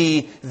can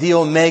be the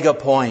omega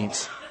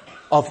point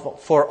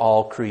for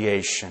all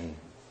creation.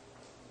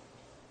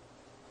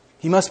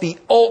 He must be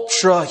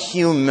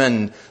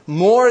ultra-human,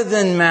 more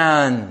than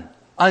man,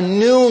 a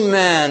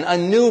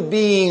new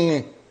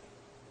being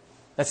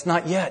that's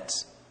not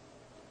yet.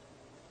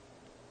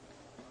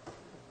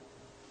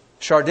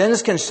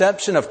 Chardin's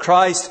conception of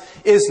Christ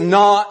is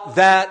not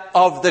that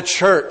of the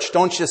church,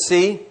 don't you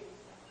see?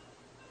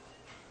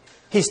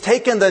 He's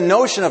taken the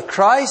notion of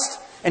Christ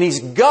and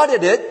he's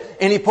gutted it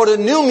and he put a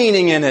new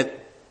meaning in it,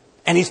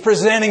 and he's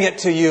presenting it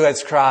to you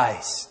as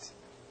Christ.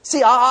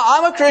 See,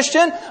 I'm a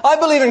Christian. I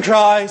believe in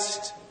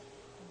Christ.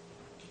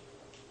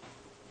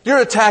 You're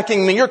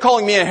attacking me. You're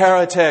calling me a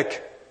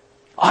heretic.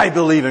 I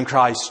believe in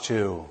Christ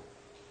too.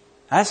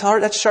 That's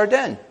hard. That's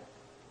Chardin.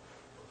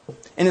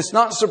 And it's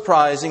not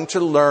surprising to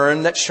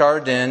learn that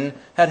Chardin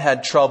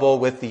had trouble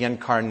with the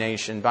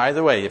incarnation. By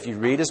the way, if you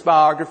read his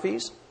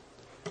biographies,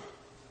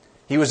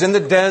 he was in the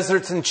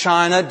deserts in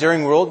China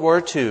during World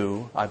War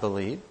II, I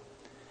believe.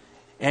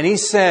 And he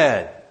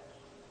said,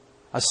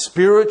 a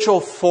spiritual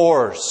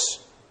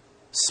force,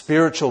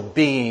 spiritual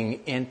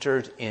being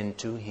entered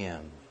into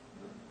him.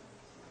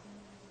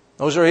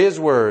 Those are his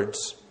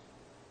words.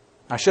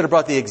 I should have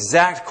brought the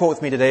exact quote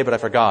with me today, but I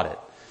forgot it.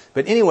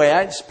 But anyway,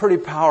 it's pretty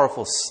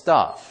powerful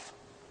stuff.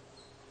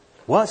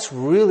 What's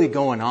really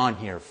going on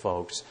here,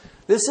 folks?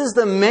 This is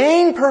the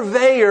main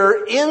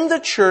purveyor in the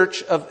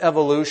church of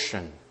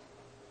evolution.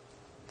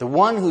 The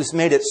one who's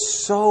made it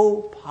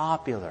so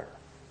popular.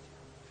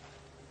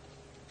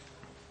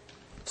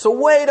 So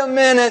wait a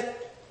minute.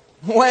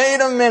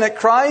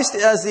 Christ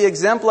as the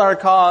exemplar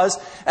cause,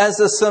 as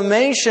the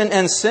summation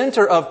and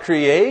center of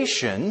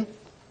creation,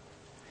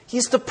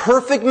 He's the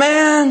perfect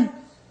man.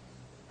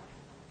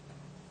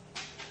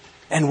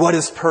 And what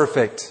is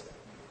perfect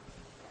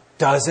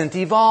doesn't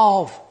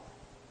evolve.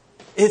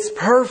 It's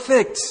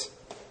perfect.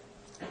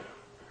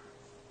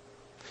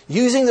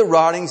 Using the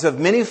writings of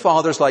many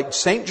fathers like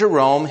St.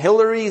 Jerome,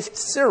 Hilary,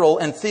 Cyril,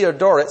 and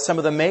Theodoret, some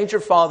of the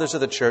major fathers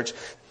of the church,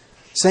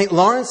 St.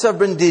 Lawrence of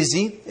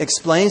Brindisi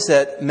explains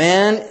that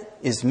man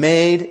is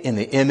made in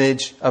the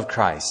image of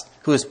Christ,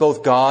 who is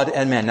both God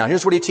and man. Now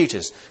here's what he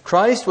teaches.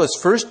 Christ was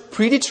first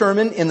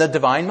predetermined in the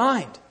divine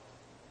mind.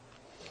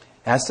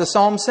 As the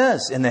psalm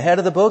says, in the head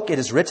of the book, it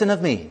is written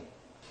of me.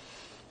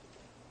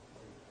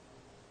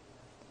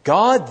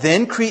 God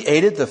then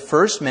created the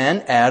first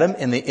man, Adam,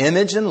 in the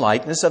image and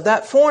likeness of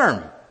that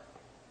form.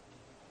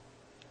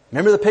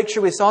 Remember the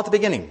picture we saw at the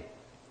beginning?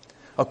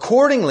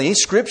 Accordingly,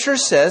 Scripture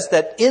says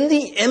that in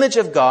the image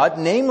of God,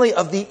 namely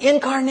of the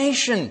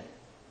incarnation,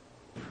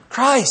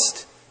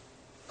 Christ,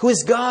 who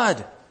is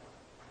God,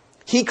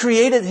 He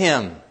created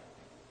him.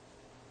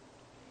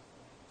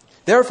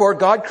 Therefore,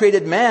 God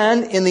created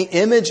man in the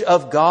image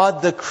of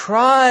God the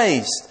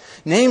Christ,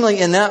 namely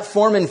in that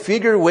form and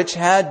figure which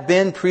had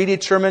been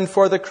predetermined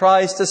for the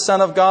Christ, the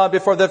Son of God,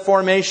 before the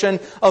formation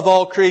of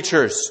all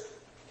creatures.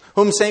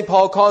 whom St.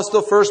 Paul calls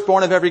the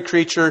firstborn of every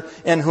creature,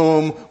 in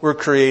whom were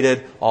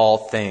created all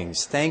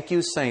things. Thank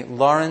you, St.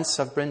 Lawrence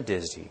of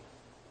Brindisi.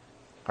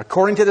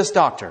 According to this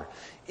doctor,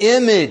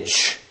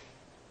 image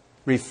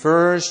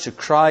refers to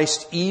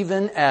Christ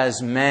even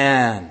as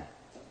man,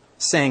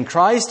 saying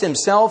Christ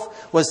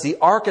himself was the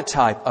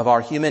archetype of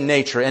our human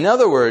nature. In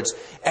other words,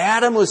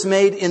 Adam was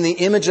made in the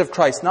image of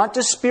Christ, not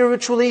just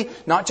spiritually,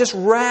 not just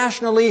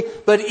rationally,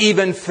 but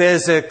even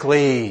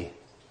physically.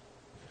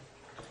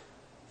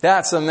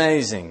 That's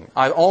amazing.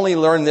 I only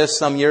learned this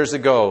some years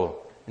ago,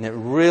 and it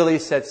really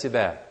sets you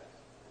back.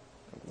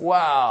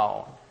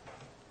 Wow.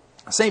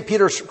 St.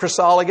 Peter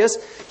Chrysologus,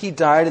 he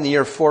died in the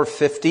year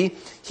 450.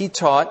 He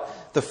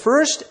taught the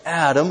first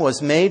Adam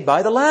was made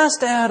by the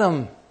last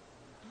Adam.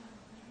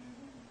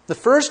 The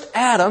first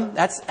Adam,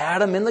 that's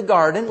Adam in the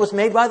garden, was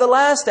made by the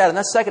last Adam.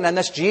 That's second Adam,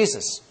 that's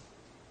Jesus.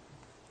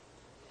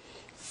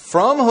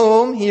 From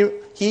whom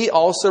he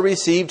also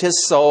received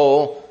his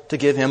soul to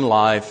give him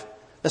life.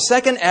 The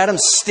second Adam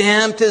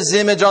stamped his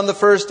image on the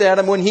first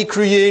Adam when he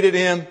created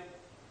him.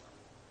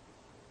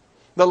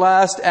 The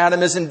last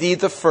Adam is indeed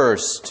the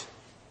first.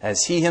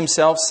 As he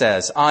himself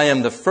says, I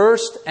am the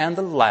first and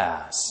the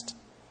last.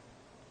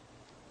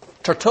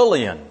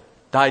 Tertullian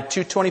died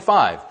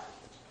 225.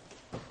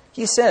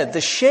 He said,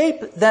 the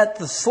shape that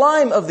the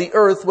slime of the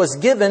earth was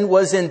given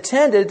was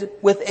intended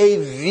with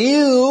a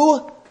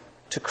view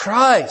to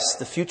Christ,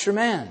 the future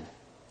man.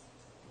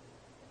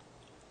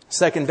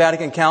 Second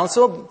Vatican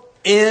Council,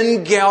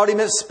 in Gaudium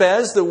et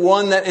Spes, the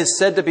one that is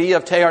said to be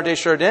of Teilhard de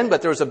Chardin,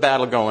 but there was a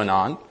battle going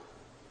on.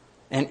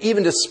 And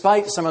even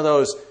despite some of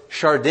those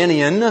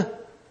Chardinian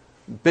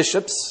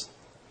bishops,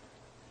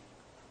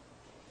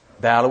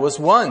 battle was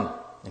won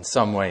in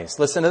some ways.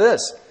 Listen to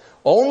this.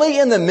 Only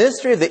in the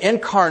mystery of the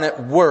incarnate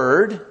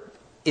Word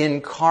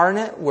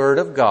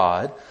of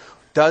God,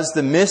 does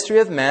the mystery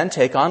of man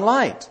take on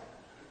light.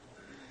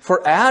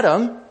 For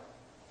Adam,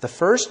 the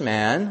first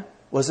man,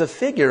 was a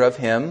figure of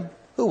him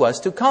who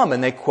was to come.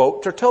 And they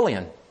quote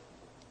Tertullian.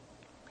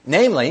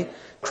 Namely,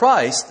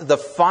 Christ, the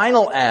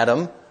final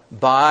Adam,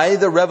 by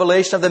the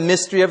revelation of the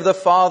mystery of the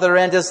Father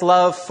and His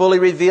love, fully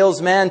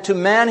reveals man to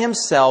man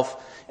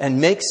himself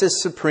and makes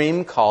his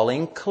supreme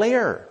calling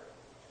clear.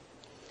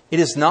 It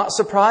is not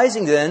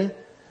surprising then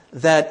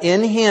that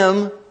in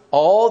Him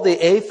all the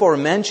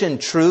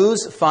aforementioned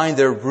truths find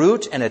their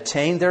root and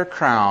attain their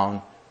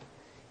crown.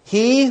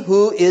 He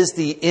who is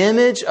the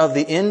image of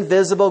the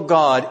invisible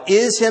God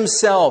is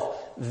Himself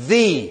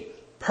the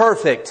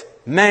perfect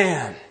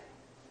man.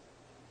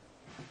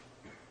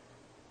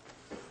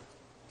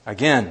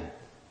 Again,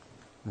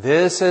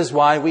 this is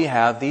why we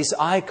have these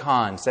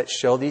icons that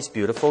show these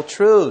beautiful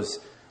truths.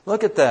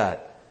 Look at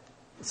that.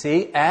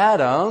 See,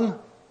 Adam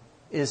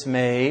is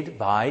made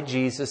by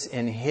Jesus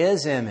in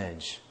His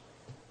image.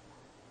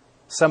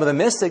 Some of the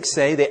mystics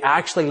say they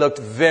actually looked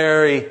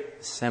very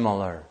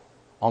similar,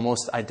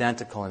 almost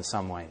identical in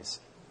some ways.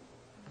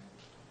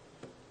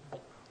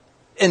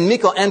 In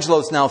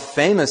Michelangelo's now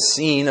famous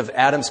scene of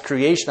Adam's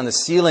creation on the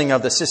ceiling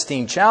of the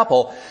Sistine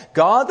Chapel,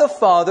 God the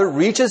Father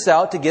reaches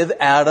out to give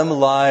Adam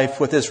life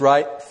with His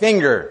right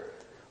finger,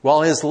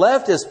 while His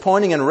left is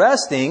pointing and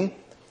resting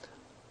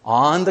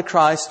on the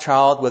Christ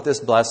child with His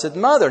blessed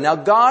mother. Now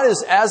God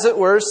is, as it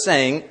were,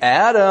 saying,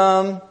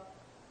 Adam,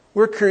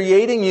 we're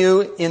creating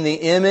you in the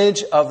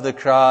image of the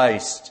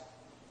Christ.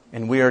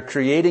 And we are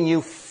creating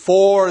you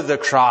for the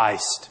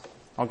Christ.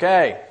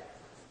 Okay.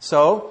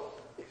 So,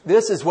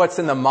 this is what's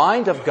in the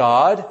mind of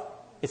God.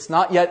 It's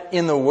not yet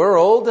in the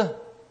world.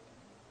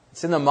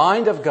 It's in the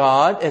mind of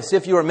God. As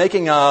if you were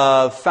making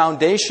a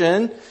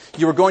foundation.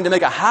 You were going to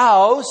make a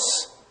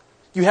house.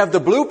 You have the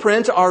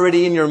blueprint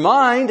already in your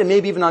mind and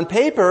maybe even on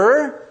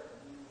paper.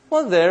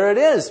 Well, there it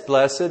is.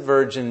 Blessed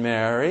Virgin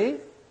Mary,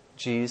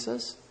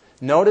 Jesus.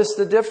 Notice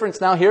the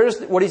difference. Now,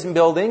 here's what He's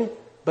building,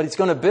 but He's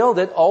going to build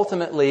it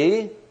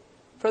ultimately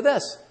for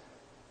this.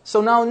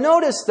 So now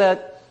notice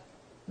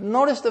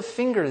the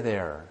finger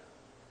there.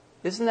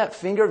 Isn't that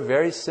finger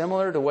very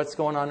similar to what's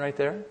going on right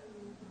there?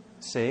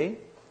 See?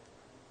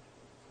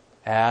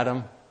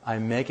 Adam,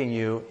 I'm making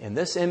you in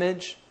this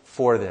image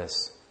for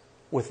this,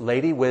 with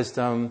Lady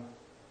Wisdom,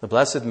 the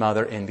Blessed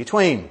Mother, in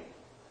between.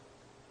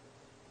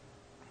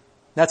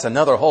 That's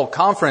another whole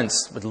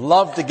conference. Would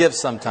love to give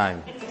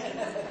sometime.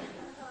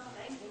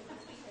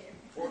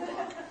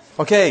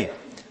 Okay.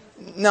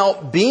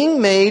 Now,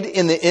 being made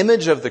in the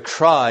image of the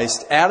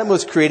Christ, Adam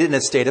was created in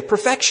a state of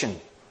perfection.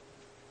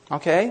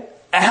 Okay?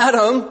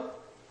 Adam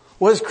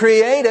was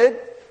created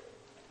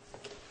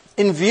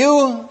in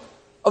view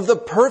of the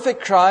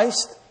perfect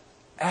Christ.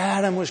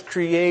 Adam was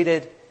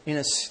created in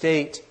a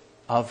state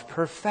of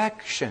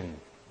perfection.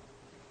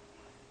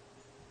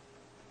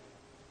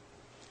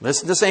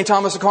 Listen to St.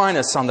 Thomas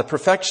Aquinas on the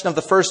perfection of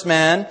the first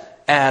man,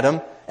 Adam,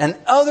 and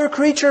other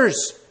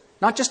creatures.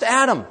 Not just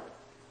Adam.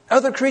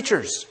 Other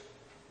creatures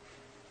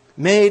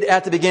made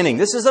at the beginning.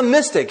 This is a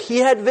mystic. He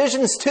had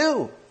visions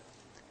too.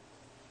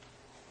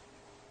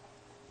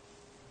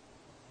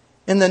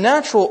 In the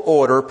natural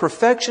order,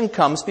 perfection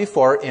comes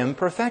before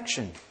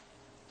imperfection.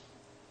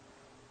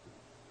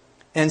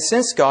 And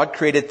since God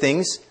created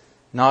things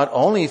not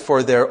only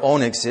for their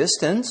own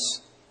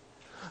existence,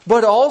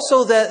 but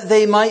also that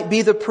they might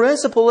be the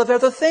principle of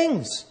other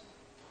things.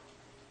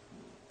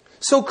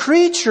 So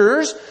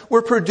creatures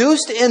were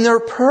produced in their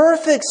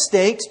perfect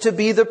state to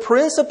be the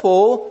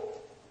principles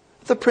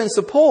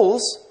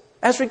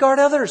as regard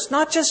others.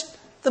 Not just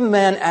the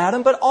man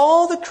Adam, but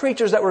all the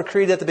creatures that were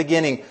created at the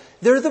beginning.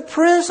 They're the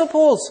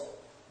principles.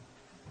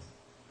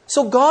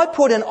 So God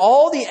put in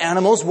all the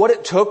animals what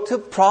it took to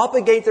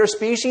propagate their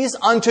species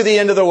unto the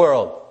end of the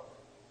world.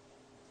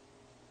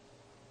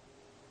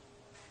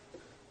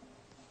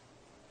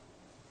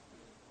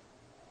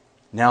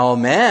 Now a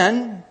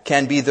man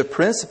can be the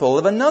principle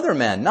of another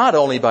man, not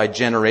only by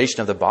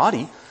generation of the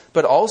body,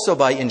 but also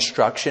by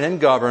instruction and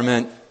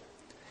government.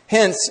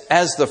 Hence,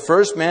 as the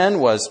first man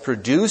was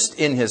produced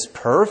in his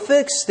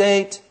perfect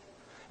state,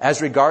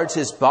 as regards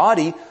his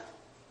body,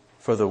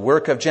 for the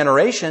work of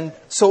generation,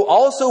 so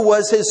also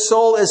was his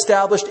soul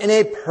established in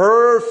a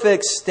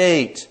perfect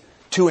state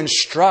to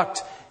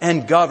instruct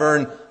and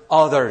govern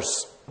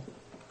others.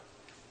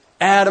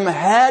 Adam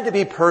had to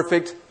be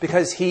perfect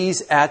because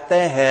he's at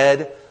the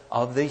head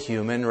of the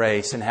human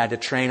race and had to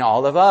train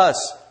all of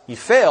us. He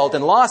failed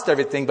and lost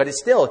everything, but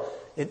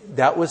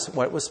that was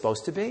what it was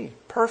supposed to be.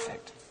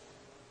 Perfect.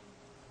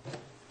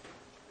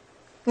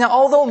 Now,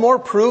 although more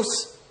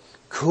proofs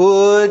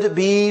could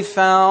be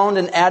found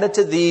and added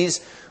to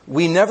these,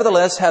 we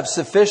nevertheless have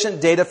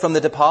sufficient data from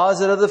the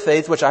deposit of the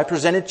faith, which I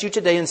presented to you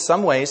today in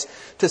some ways,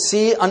 to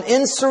see an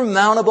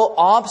insurmountable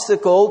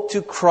obstacle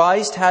to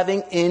Christ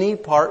having any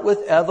part with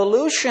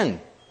evolution.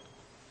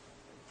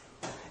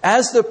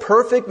 As the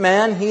perfect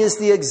man, he is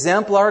the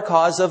exemplar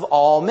cause of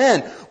all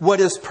men. What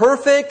is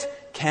perfect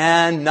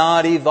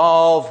cannot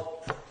evolve,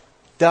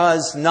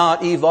 does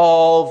not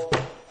evolve.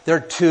 They're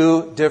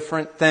two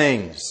different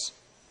things.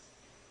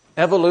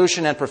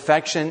 Evolution and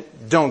perfection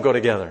don't go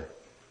together.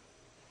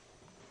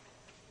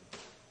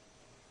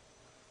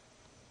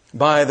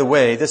 By the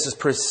way, this is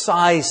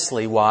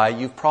precisely why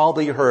you've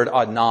probably heard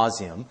ad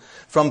nauseum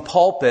from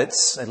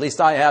pulpits, at least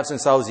I have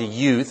since I was a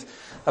youth,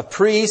 of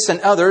priests and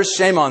others,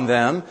 shame on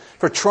them,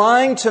 for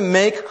trying to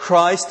make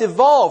Christ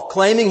evolve,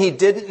 claiming he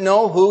didn't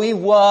know who he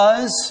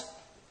was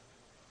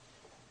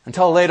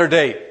until a later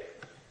date.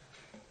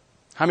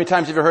 How many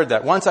times have you heard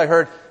that? Once I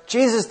heard,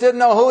 Jesus didn't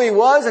know who he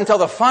was until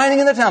the finding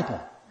in the temple.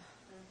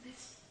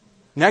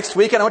 Next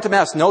weekend I went to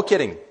Mass. No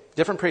kidding.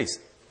 Different priest.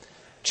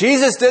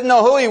 Jesus didn't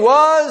know who he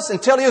was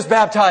until he was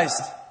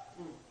baptized.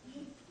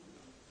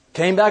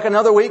 Came back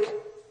another week.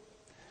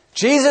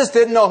 Jesus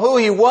didn't know who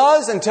he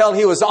was until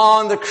he was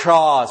on the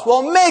cross.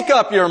 Well, make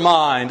up your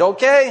mind,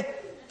 okay?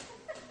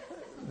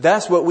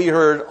 That's what we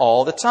heard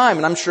all the time,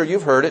 and I'm sure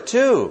you've heard it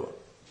too.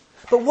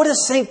 But what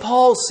does St.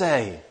 Paul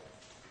say?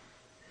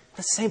 What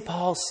does St.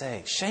 Paul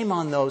say? Shame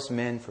on those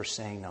men for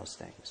saying those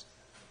things,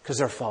 because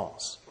they're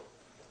false.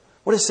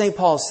 What does St.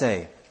 Paul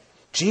say?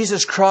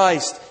 Jesus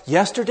Christ,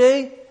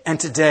 yesterday and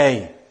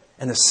today,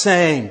 and the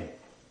same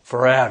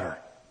forever.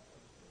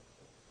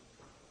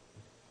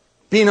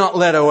 Be not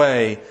led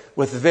away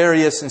with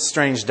various and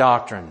strange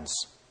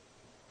doctrines.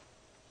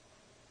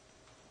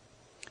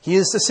 He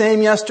is the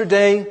same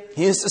yesterday,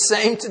 He is the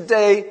same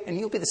today, and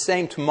He'll be the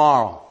same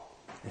tomorrow,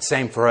 and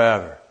same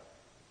forever.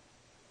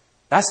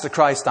 That's the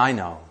Christ I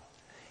know.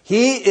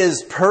 He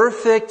is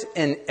perfect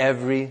in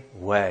every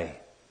way.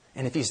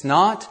 And if He's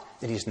not,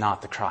 then He's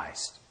not the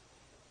Christ.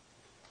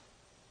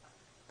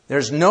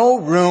 There's no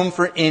room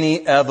for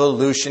any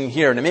evolution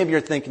here. Now maybe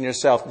you're thinking to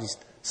yourself,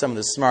 some of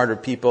the smarter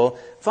people,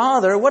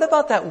 Father, what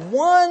about that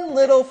one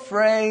little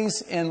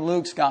phrase in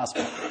Luke's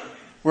Gospel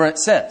where it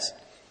says,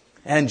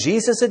 and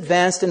Jesus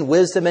advanced in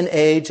wisdom and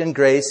age and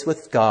grace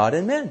with God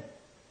and men?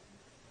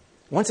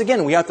 Once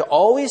again, we have to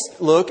always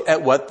look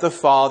at what the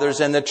Fathers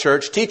and the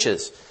Church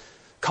teaches.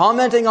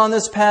 Commenting on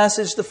this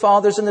passage, the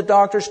Fathers and the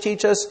Doctors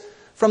teach us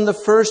from the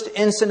first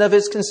instant of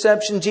His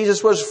conception,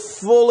 Jesus was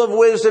full of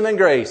wisdom and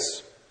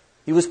grace.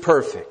 He was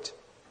perfect.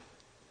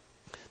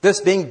 This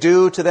being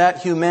due to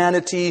that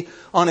humanity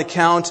on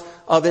account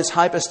of His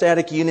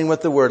hypostatic union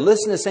with the Word.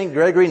 Listen to St.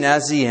 Gregory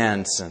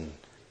Nazianzen,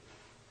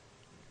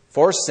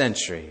 4th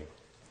century.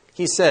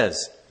 He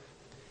says,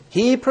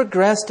 He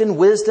progressed in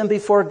wisdom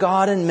before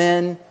God and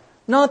men,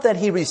 not that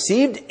He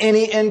received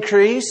any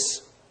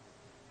increase,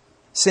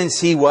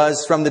 since He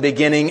was from the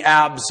beginning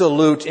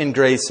absolute in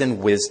grace and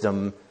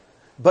wisdom,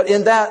 but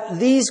in that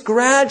these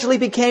gradually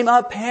became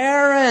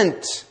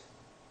apparent.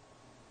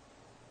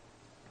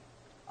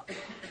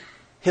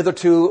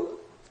 Hitherto,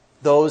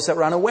 those that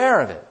were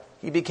unaware of it.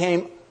 He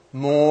became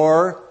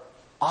more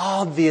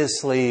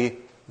obviously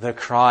the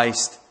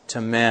Christ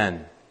to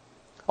men.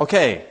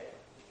 Okay.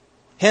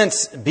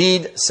 Hence,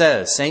 Bede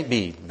says, St.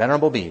 Bede,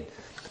 Venerable Bede,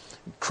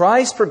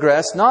 Christ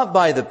progressed not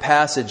by the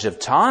passage of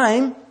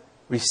time,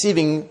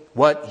 receiving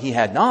what He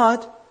had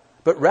not,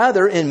 but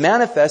rather in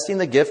manifesting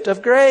the gift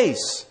of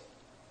grace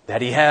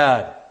that He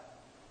had.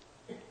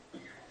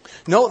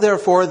 Note,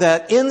 therefore,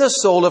 that in the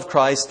soul of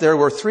Christ there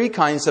were three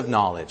kinds of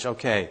knowledge.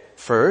 Okay,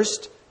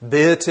 first,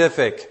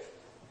 beatific.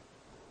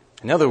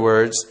 In other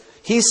words,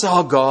 He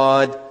saw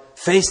God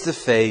face to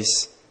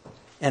face,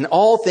 and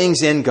all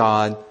things in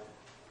God.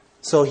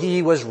 So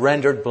he was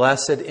rendered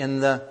blessed in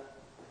the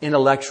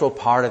intellectual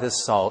part of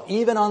his soul.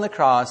 Even on the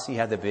cross, he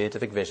had the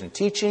beatific vision.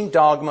 Teaching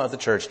dogma of the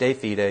church, de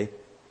fide.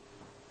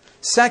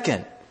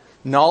 Second,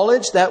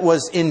 knowledge that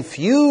was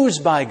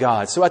infused by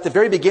God. So at the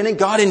very beginning,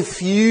 God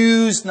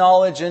infused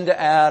knowledge into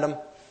Adam.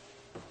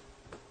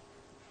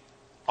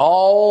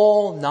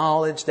 All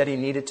knowledge that he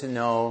needed to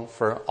know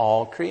for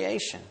all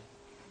creation.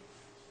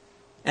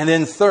 And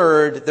then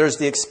third, there's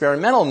the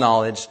experimental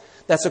knowledge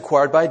that's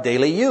acquired by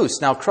daily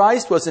use. Now,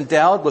 Christ was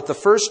endowed with the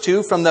first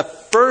two from the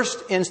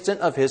first instant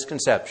of his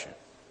conception,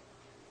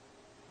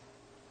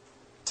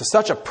 to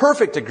such a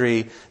perfect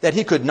degree that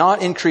he could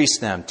not increase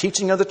them.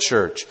 Teaching of the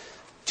church,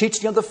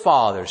 teaching of the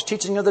fathers,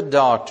 teaching of the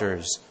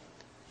doctors.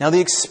 Now,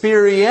 the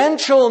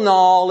experiential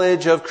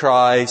knowledge of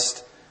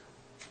Christ,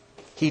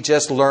 he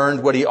just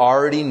learned what he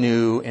already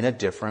knew in a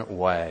different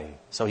way.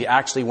 So he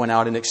actually went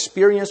out and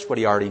experienced what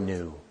he already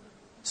knew.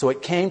 So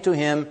it came to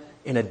him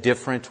in a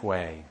different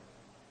way.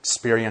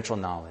 Experiential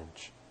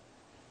knowledge.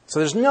 So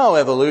there's no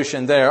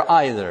evolution there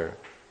either.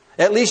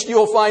 At least you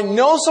will find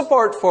no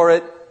support for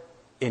it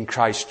in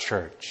Christ's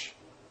church.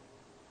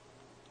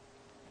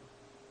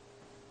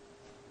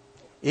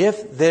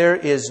 If there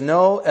is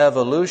no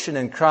evolution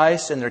in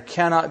Christ, then there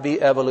cannot be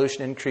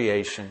evolution in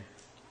creation.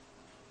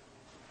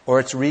 Or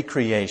it's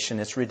recreation,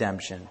 it's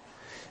redemption.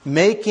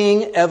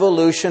 Making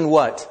evolution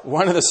what?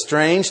 One of the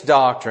strange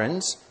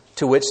doctrines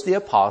to which the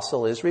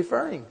apostle is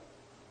referring.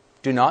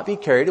 Do not be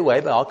carried away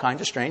by all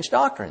kinds of strange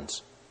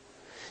doctrines.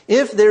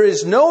 If there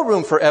is no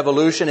room for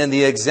evolution in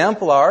the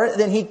Exemplar,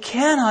 then he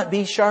cannot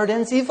be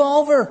Chardin's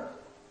evolver.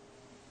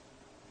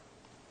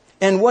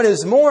 And what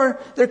is more,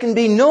 there can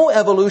be no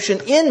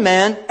evolution in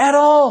man at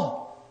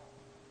all.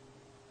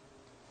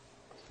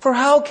 For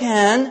how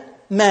can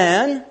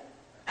man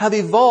have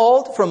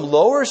evolved from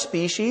lower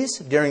species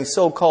during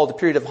so-called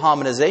period of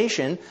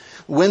hominization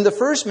when the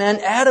first man,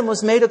 Adam,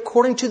 was made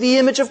according to the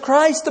image of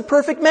Christ, the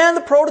perfect man,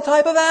 the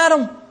prototype of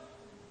Adam?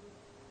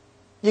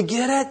 You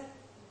get it?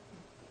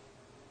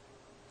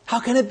 How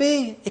can it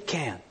be? It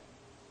can.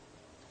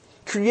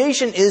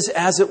 Creation is,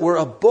 as it were,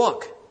 a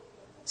book.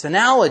 It's an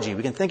analogy.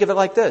 We can think of it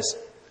like this.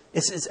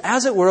 It's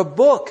as it were a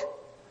book.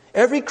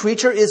 Every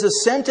creature is a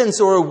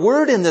sentence or a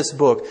word in this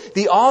book.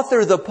 The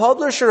author, the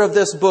publisher of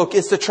this book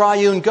is the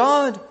triune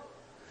God.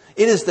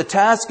 It is the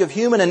task of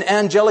human and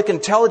angelic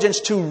intelligence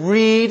to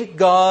read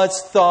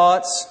God's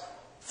thoughts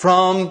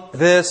from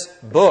this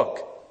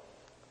book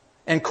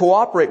and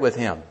cooperate with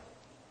Him.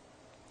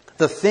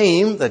 The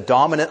theme, the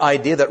dominant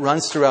idea that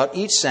runs throughout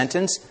each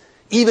sentence,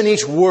 even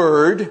each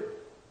word,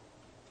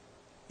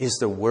 is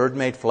the Word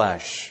made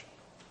flesh.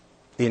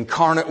 The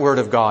incarnate Word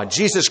of God,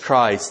 Jesus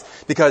Christ.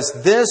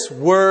 Because this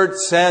Word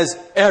says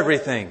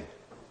everything.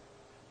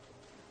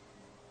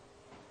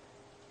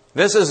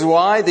 This is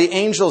why the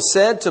angel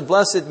said to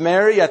Blessed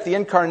Mary at the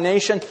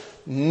Incarnation,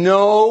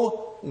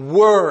 no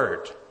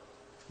word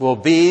will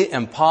be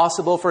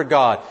impossible for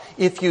God.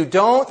 If you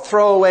don't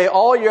throw away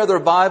all your other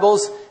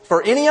Bibles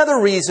for any other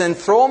reason,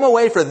 throw them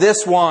away for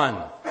this one.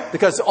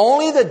 Because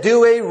only the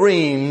Douay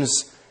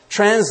Rheims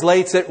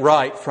translates it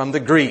right from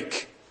the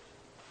Greek.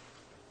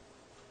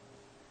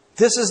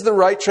 This is the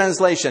right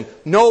translation.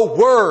 No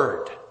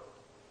word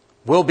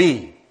will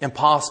be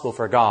impossible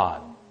for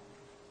God.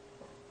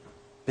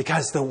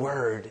 Because the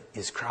Word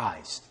is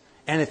Christ.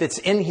 And if it's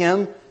in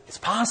Him, it's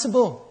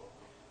possible.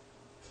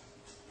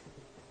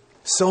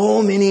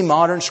 So many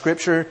modern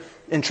scripture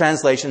and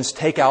translations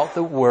take out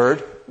the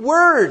word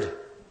word.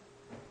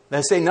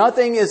 They say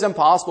nothing is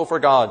impossible for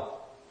God.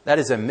 That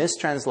is a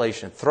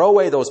mistranslation. Throw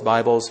away those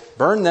Bibles,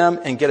 burn them,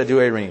 and get a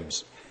Douay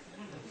Rheims.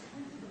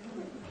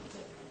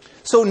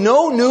 So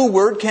no new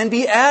word can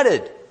be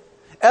added.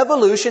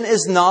 Evolution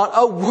is not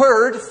a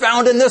word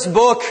found in this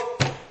book.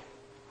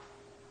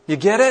 You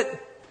get it?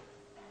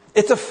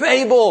 It's a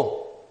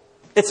fable.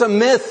 It's a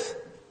myth.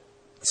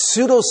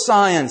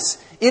 Pseudoscience.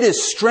 It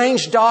is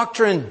strange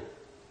doctrine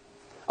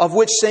of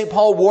which St.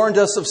 Paul warned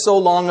us of so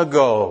long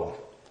ago.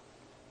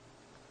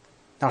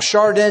 Now,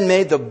 Chardin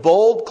made the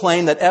bold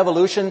claim that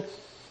evolution...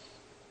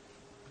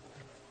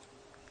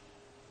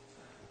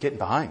 Getting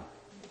behind.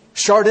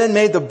 Chardin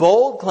made the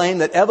bold claim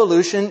that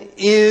evolution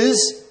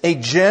is a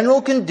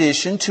general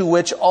condition to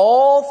which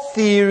all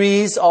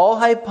theories, all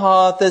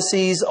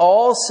hypotheses,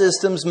 all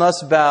systems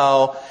must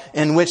bow,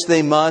 in which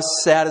they must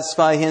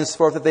satisfy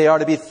henceforth that they are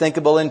to be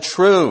thinkable and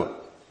true.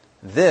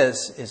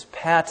 This is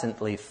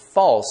patently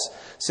false,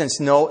 since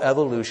no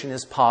evolution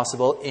is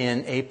possible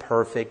in a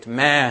perfect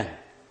man.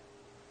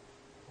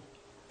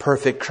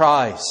 Perfect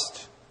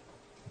Christ.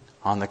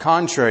 On the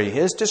contrary,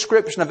 his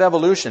description of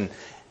evolution's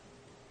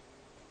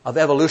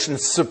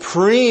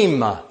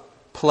supreme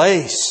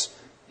place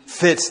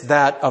fits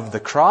that of the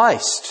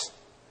Christ,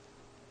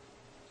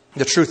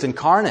 the truth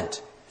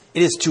incarnate.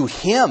 It is to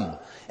Him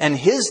and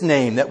His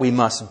name that we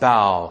must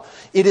bow.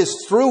 It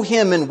is through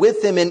Him and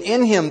with Him and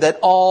in Him that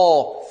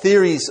all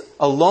theories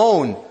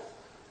alone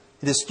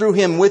It is through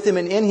Him, with Him,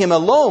 and in Him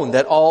alone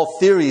that all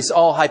theories,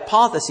 all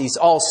hypotheses,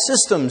 all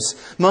systems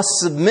must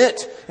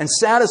submit and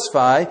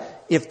satisfy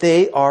if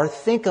they are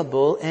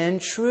thinkable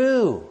and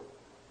true.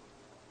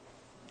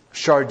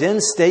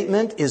 Chardin's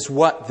statement is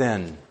what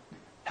then?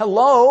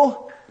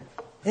 Hello?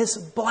 It's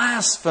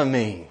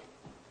blasphemy.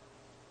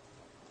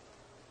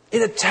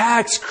 It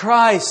attacks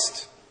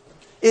Christ.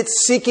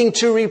 It's seeking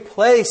to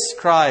replace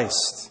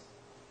Christ,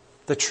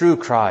 the true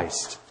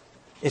Christ.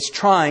 It's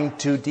trying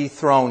to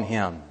dethrone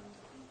Him.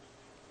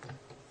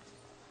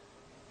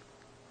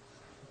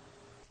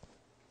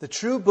 The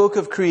true book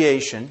of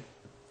creation,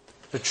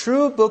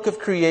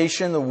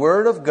 the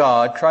Word of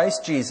God,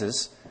 Christ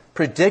Jesus,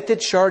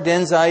 predicted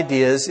Chardin's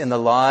ideas in the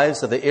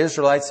lives of the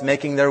Israelites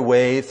making their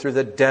way through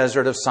the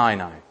desert of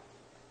Sinai.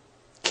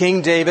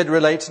 King David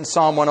relates in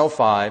Psalm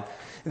 105,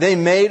 they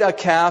made a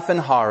calf in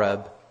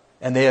Horeb,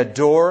 and they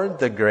adored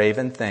the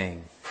graven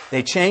thing.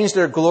 They changed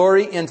their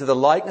glory into the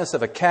likeness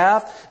of a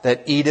calf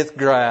that eateth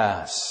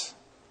grass.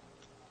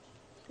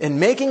 In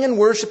making and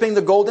worshiping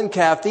the golden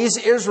calf, these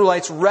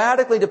Israelites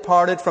radically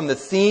departed from the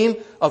theme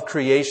of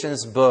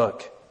creation's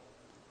book,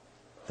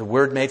 the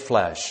Word made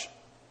flesh,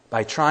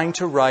 by trying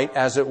to write,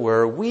 as it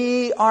were,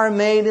 we are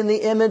made in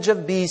the image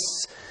of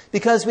beasts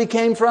because we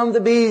came from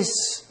the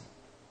beasts.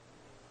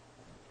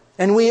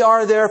 And we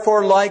are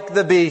therefore like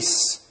the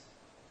beasts.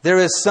 There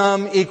is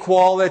some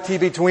equality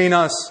between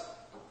us.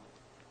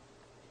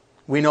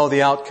 We know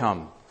the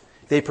outcome.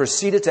 They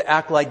proceeded to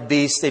act like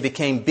beasts. They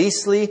became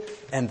beastly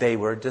and they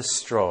were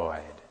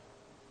destroyed.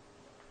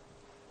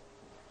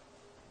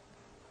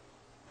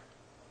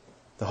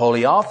 The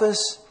Holy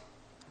Office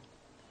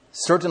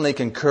certainly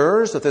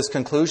concurs with this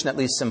conclusion, at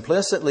least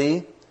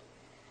implicitly,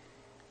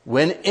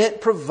 when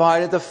it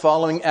provided the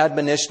following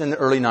admonition in the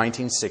early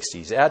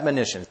 1960s.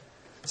 Admonition.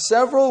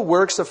 Several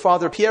works of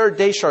Father Pierre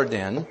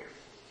Deschardins,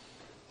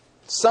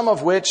 some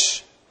of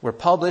which were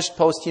published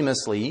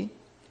posthumously,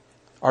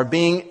 are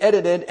being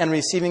edited and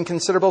receiving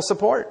considerable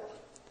support.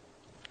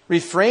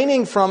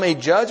 Refraining from a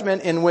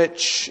judgment in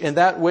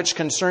that which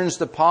concerns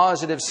the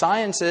positive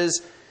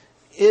sciences,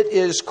 it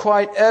is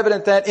quite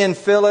evident that in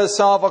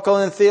philosophical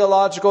and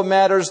theological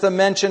matters, the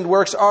mentioned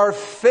works are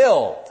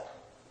filled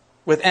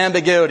with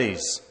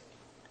ambiguities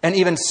and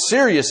even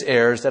serious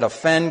errors that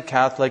offend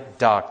Catholic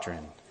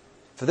doctrine.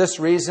 For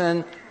this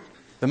reason,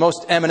 the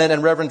most eminent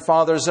and reverend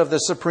fathers of the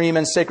Supreme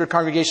and Sacred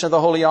Congregation of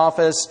the Holy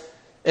Office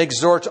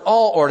exhort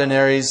all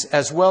ordinaries,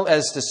 as well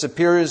as the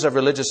superiors of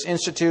religious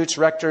institutes,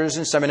 rectors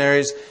and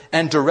seminaries,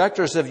 and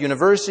directors of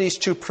universities,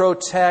 to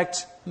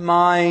protect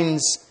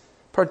minds,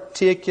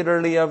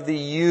 particularly of the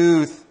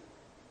youth,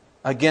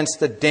 against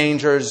the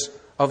dangers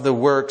of the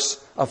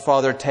works of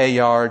Father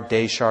Teilhard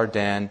de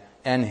Chardin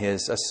and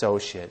his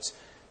associates.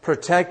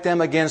 Protect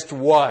them against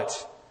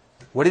what?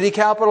 What did he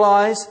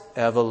capitalize?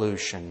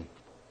 Evolution.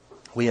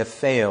 We have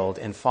failed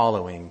in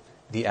following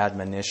the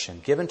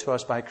admonition given to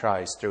us by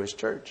Christ through His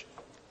church.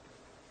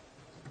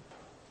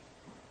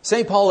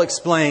 St. Paul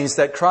explains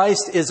that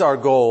Christ is our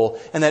goal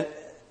and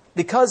that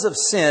because of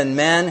sin,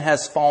 man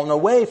has fallen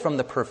away from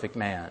the perfect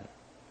man.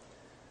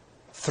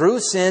 Through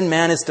sin,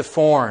 man is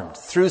deformed.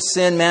 Through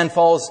sin, man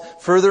falls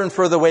further and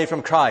further away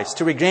from Christ.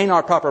 To regain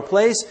our proper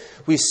place,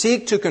 we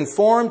seek to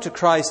conform to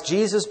Christ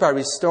Jesus by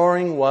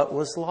restoring what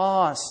was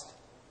lost.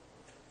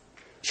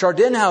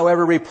 Chardin,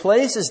 however,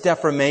 replaces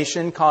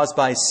deformation caused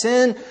by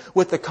sin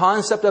with the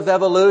concept of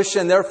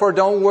evolution. Therefore,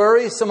 don't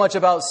worry so much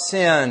about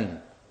sin.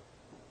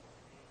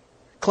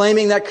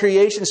 Claiming that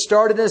creation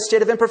started in a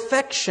state of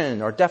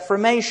imperfection or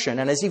deformation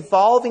and is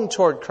evolving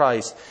toward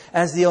Christ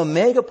as the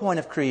omega point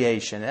of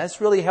creation. That's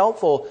really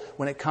helpful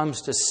when it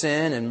comes to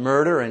sin and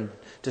murder and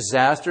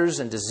disasters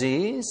and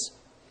disease.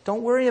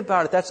 Don't worry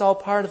about it. That's all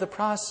part of the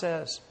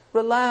process.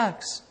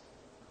 Relax.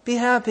 Be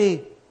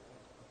happy.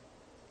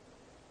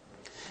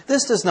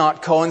 This does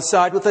not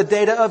coincide with the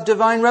data of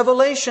divine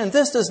revelation.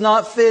 This does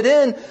not fit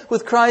in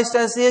with Christ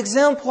as the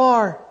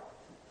exemplar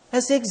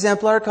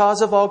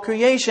cause of all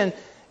creation,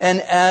 and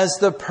as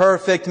the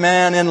perfect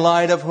man in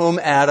light of whom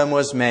Adam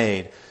was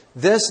made.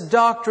 This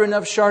doctrine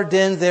of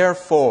Chardin,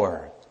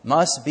 therefore,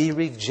 must be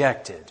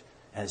rejected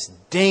as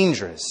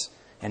dangerous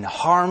and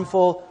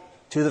harmful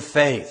to the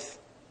faith.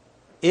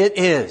 It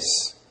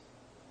is,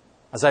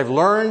 as I've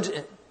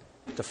learned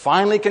to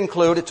finally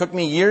conclude, it took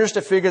me years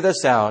to figure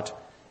this out,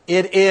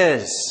 it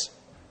is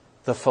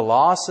the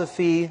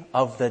philosophy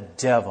of the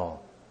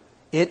devil.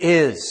 It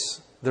is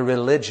the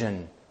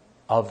religion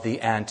of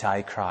the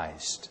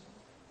Antichrist.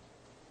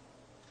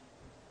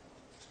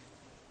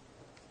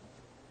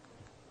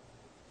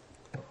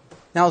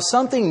 Now,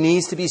 something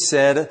needs to be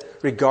said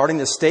regarding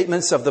the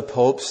statements of the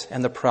popes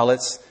and the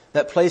prelates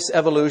that place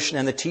evolution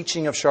and the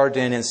teaching of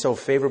Chardin in so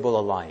favorable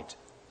a light.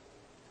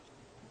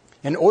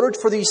 In order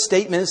for these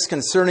statements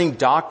concerning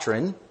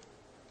doctrine,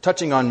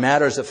 touching on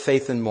matters of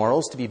faith and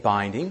morals, to be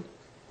binding,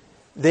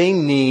 they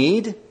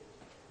need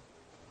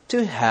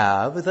to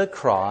have the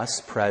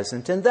cross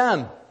present in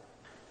them.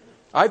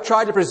 I've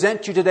tried to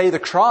present to you today the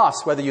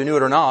cross, whether you knew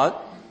it or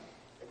not.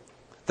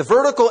 The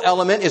vertical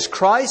element is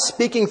Christ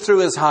speaking through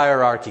His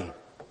hierarchy,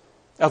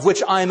 of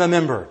which I am a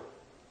member.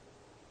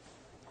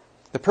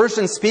 The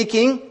person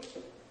speaking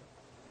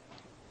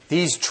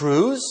these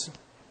truths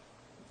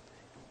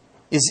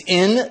is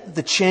in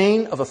the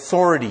chain of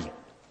authority,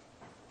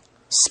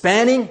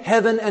 spanning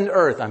heaven and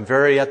earth. I'm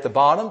very at the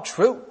bottom,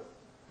 true.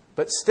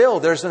 But still,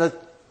 there's a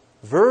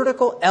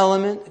vertical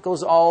element that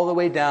goes all the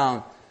way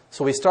down.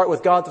 So we start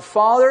with God the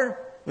Father,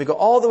 we go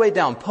all the way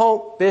down.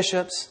 Pope,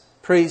 bishops,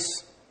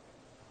 priests,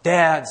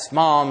 dads,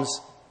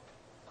 moms.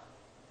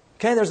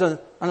 Okay, there's an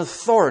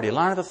authority, a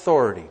line of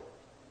authority.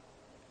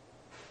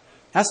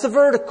 That's the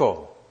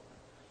vertical.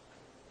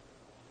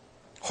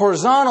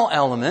 Horizontal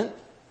element,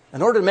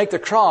 in order to make the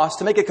cross,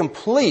 to make it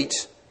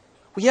complete,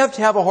 we have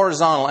to have a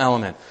horizontal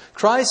element.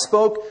 Christ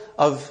spoke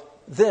of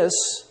this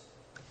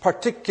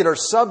particular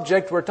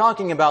subject we're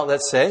talking about,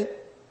 let's say,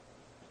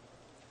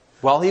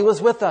 while He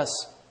was with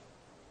us.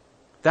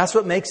 That's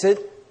what makes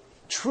it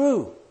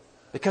true,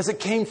 because it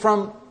came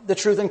from the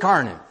truth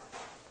incarnate.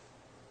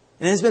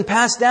 And it has been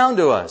passed down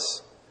to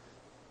us.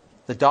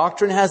 The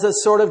doctrine has a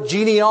sort of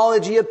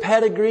genealogy, a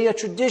pedigree, a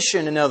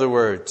tradition, in other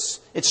words.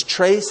 It's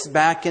traced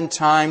back in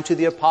time to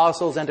the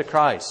apostles and to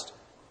Christ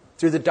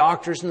through the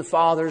doctors and the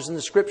fathers and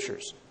the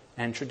scriptures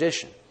and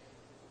tradition.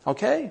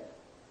 Okay?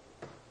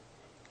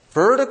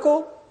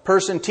 Vertical,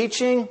 person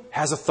teaching,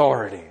 has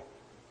authority.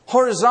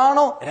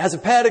 Horizontal, it has a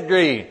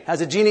pedigree,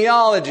 has a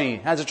genealogy,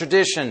 has a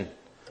tradition.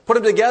 Put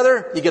them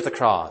together, you get the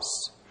cross.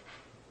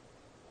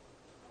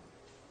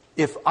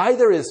 If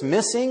either is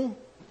missing,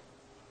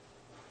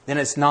 then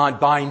it's not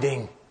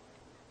binding.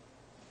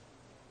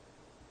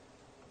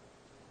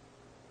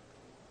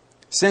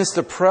 Since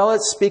the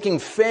prelates speaking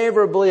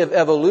favorably of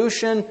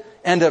evolution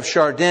and of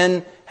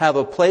Chardin have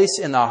a place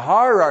in the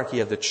hierarchy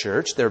of the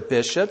church, they're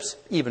bishops,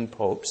 even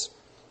popes,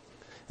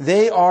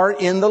 they are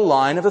in the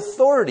line of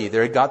authority.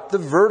 They've got the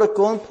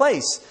vertical in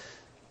place.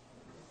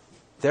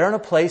 They're in a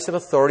place of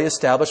authority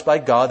established by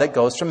God that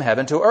goes from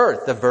heaven to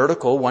earth. The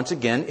vertical, once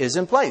again, is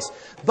in place.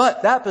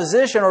 But that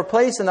position or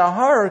place in the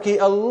hierarchy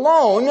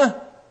alone,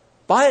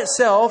 by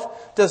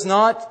itself, does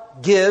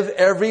not give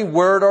every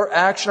word or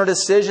action or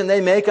decision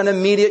they make an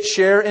immediate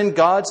share in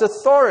God's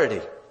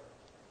authority.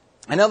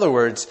 In other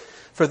words,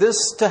 for this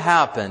to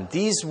happen,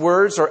 these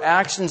words or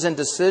actions and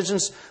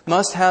decisions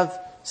must have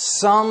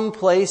some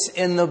place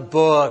in the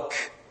book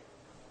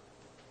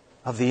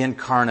of the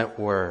incarnate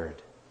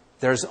Word.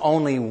 There's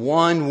only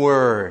one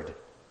Word.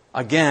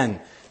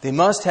 Again, they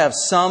must have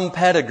some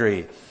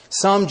pedigree,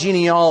 some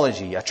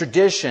genealogy, a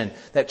tradition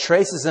that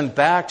traces them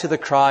back to the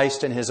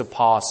Christ and His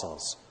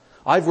apostles.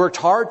 I've worked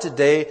hard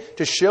today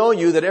to show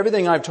you that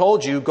everything I've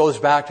told you goes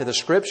back to the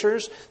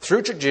Scriptures,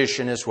 through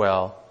tradition as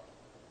well.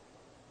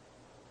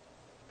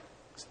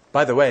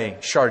 By the way,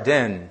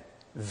 Chardin,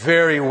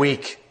 very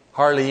weak,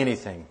 hardly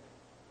anything.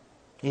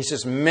 He's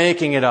just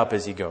making it up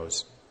as he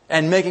goes.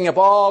 And making up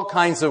all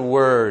kinds of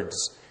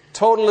words.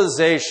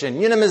 Totalization,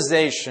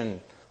 unimization,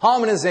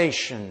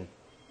 harmonization.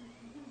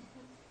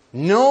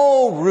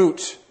 No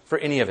root for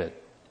any of it.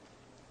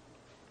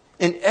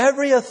 In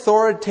every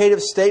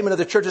authoritative statement of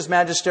the Church's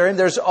magisterium,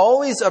 there's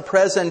always a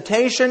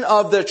presentation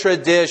of the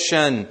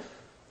tradition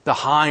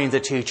behind the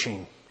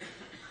teaching.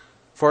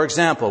 For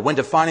example, when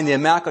defining the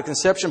Immaculate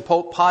Conception,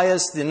 Pope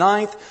Pius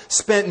IX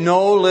spent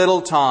no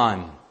little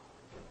time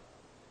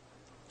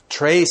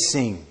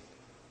tracing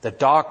the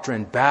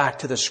doctrine back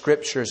to the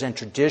Scriptures and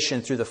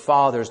tradition through the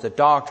Fathers, the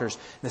Doctors,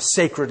 the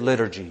sacred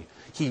liturgy.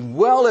 He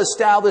well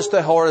established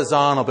the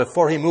horizontal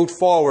before he moved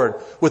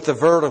forward with the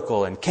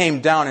vertical and came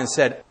down and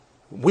said,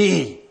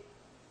 we,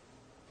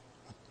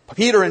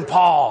 Peter and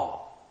Paul,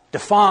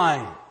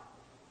 define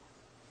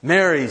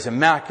Mary's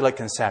Immaculate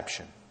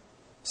Conception.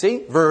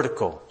 See?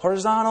 Vertical.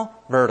 Horizontal,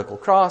 vertical.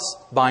 Cross,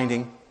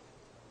 binding.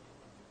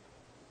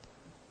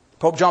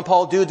 Pope John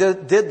Paul II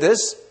did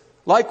this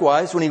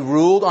likewise when he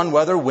ruled on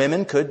whether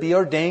women could be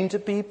ordained to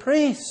be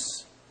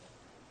priests.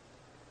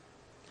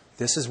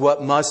 This is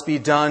what must be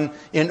done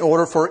in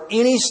order for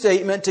any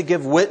statement to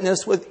give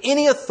witness with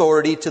any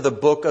authority to the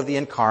book of the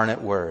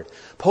incarnate Word.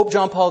 Pope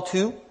John Paul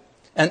II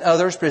and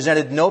others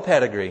presented no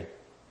pedigree,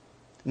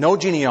 no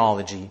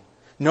genealogy,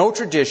 no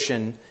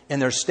tradition in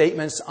their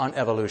statements on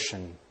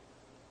evolution.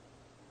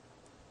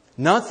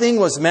 Nothing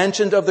was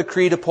mentioned of the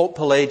creed of Pope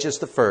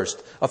Pelagius I,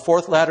 a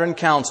Fourth Lateran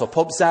Council,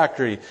 Pope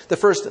Zachary, the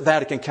First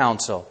Vatican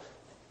Council,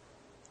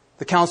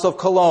 the Council of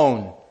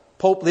Cologne,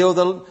 Pope Leo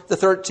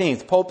XIII,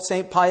 Pope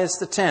St.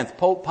 Pius X,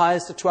 Pope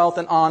Pius XII,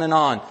 and on and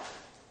on.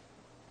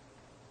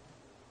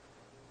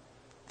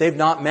 They've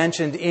not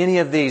mentioned any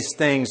of these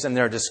things in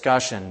their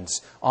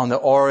discussions on the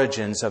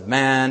origins of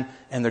man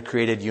and the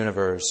created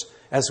universe,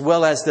 as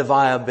well as the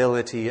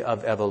viability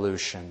of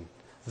evolution.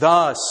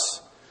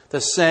 Thus, the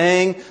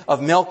saying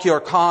of Melchior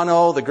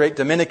Cano, the great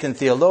Dominican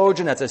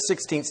theologian at the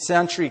 16th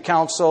century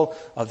Council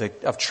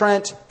of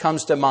Trent,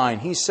 comes to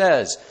mind. He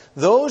says,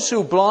 those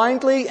who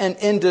blindly and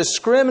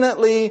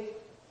indiscriminately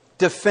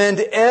defend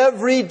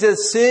every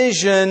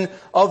decision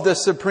of the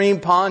Supreme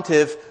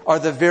Pontiff are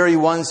the very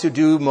ones who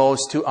do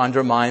most to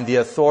undermine the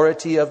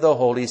authority of the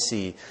Holy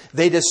See.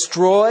 They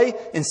destroy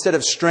instead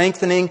of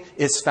strengthening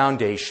its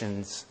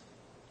foundations.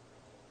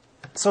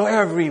 So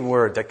every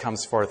word that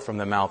comes forth from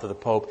the mouth of the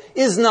Pope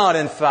is not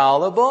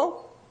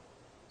infallible.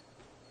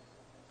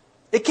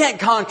 It can't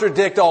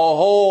contradict a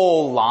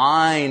whole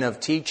line of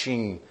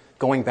teaching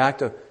going back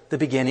to the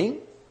beginning.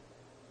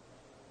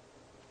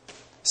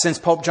 Since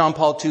Pope John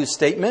Paul II's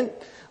statement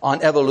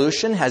on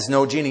evolution has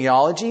no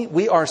genealogy,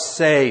 we are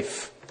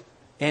safe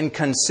in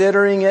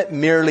considering it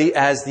merely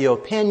as the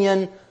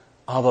opinion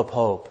of a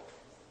pope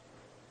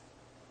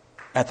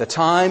at the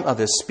time of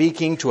his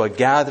speaking to a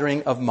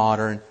gathering of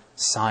modern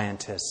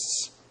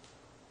scientists.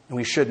 And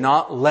we should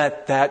not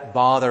let that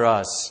bother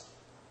us.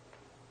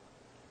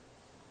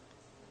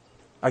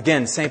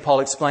 Again, St. Paul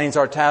explains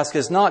our task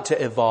is not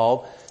to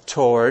evolve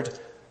toward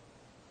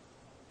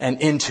and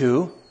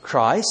into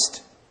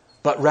Christ,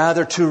 but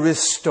rather to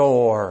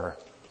restore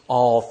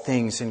all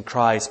things in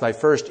Christ by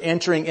first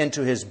entering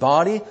into His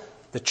body,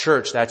 the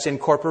church, that's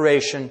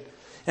incorporation,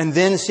 and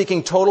then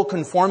seeking total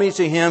conformity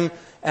to Him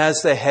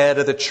as the head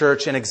of the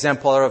church and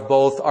exemplar of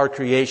both our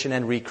creation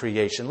and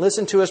recreation.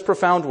 Listen to His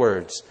profound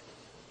words.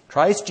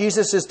 Christ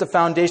Jesus is the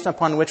foundation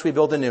upon which we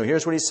build anew.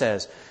 Here's what He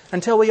says.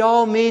 Until we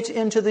all meet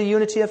into the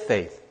unity of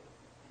faith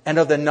and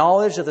of the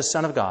knowledge of the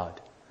Son of God,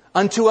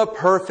 unto a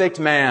perfect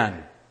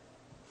man,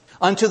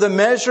 unto the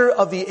measure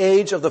of the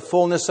age of the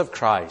fullness of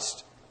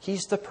Christ.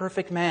 He's the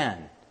perfect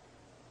man.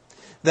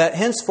 That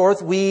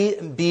henceforth we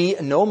be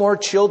no more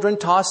children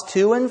tossed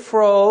to and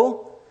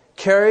fro,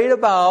 carried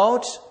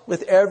about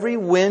with every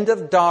wind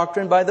of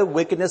doctrine by the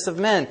wickedness of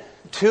men.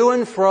 To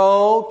and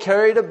fro,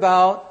 carried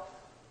about.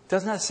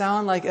 Doesn't that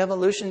sound like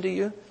evolution to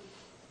you?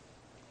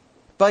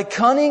 By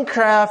cunning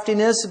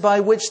craftiness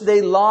by which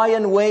they lie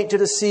in wait to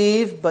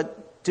deceive,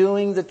 but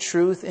doing the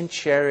truth in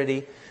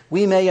charity,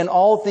 we may in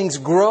all things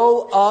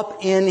grow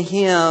up in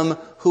Him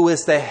who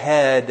is the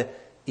head,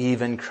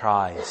 even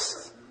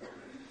Christ.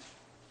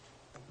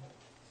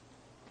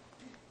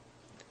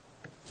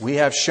 We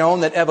have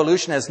shown that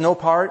evolution has no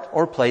part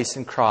or place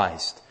in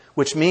Christ,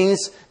 which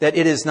means that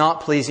it is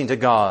not pleasing to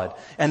God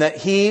and that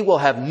He will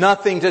have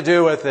nothing to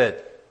do with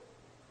it.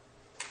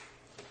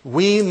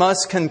 We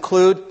must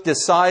conclude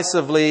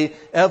decisively,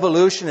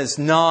 evolution is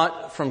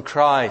not from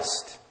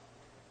Christ.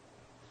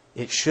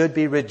 It should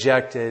be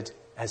rejected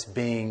as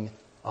being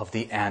of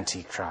the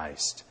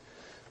Antichrist.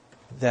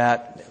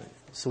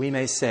 So we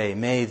may say,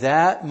 may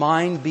that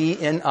mind be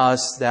in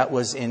us that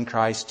was in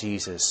Christ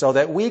Jesus, so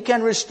that we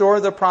can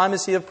restore the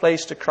primacy of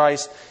place to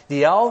Christ,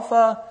 the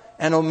Alpha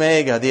and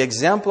Omega, the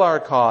exemplar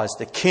cause,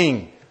 the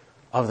King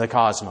of the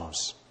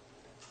cosmos.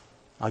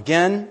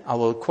 Again, I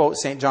will quote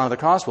St. John of the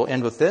Cross. We'll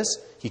end with this.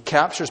 He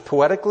captures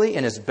poetically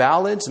in his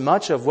ballads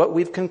much of what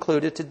we've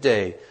concluded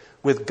today.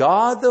 With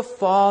God the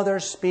Father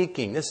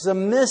speaking. This is a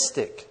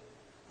mystic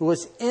who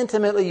was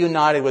intimately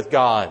united with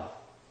God.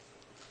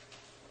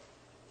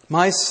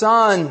 My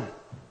son,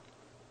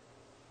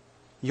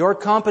 your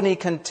company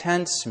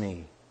contents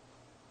me.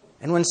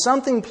 And when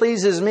something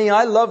pleases me,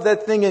 I love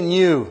that thing in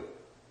you.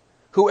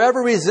 Whoever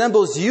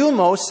resembles you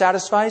most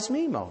satisfies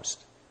me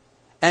most.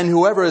 And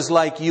whoever is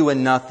like you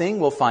in nothing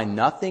will find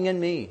nothing in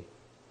me.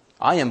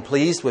 I am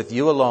pleased with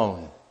you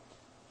alone,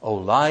 O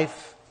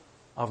life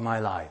of my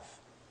life.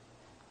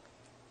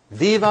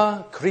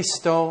 Viva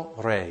Cristo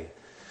Rey.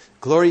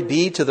 Glory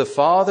be to the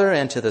Father,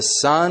 and to the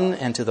Son,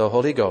 and to the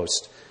Holy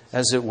Ghost,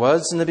 as it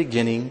was in the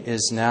beginning,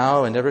 is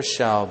now, and ever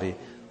shall be,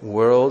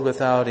 world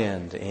without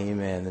end.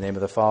 Amen. In the name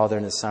of the Father,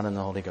 and the Son, and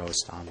the Holy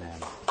Ghost.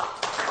 Amen.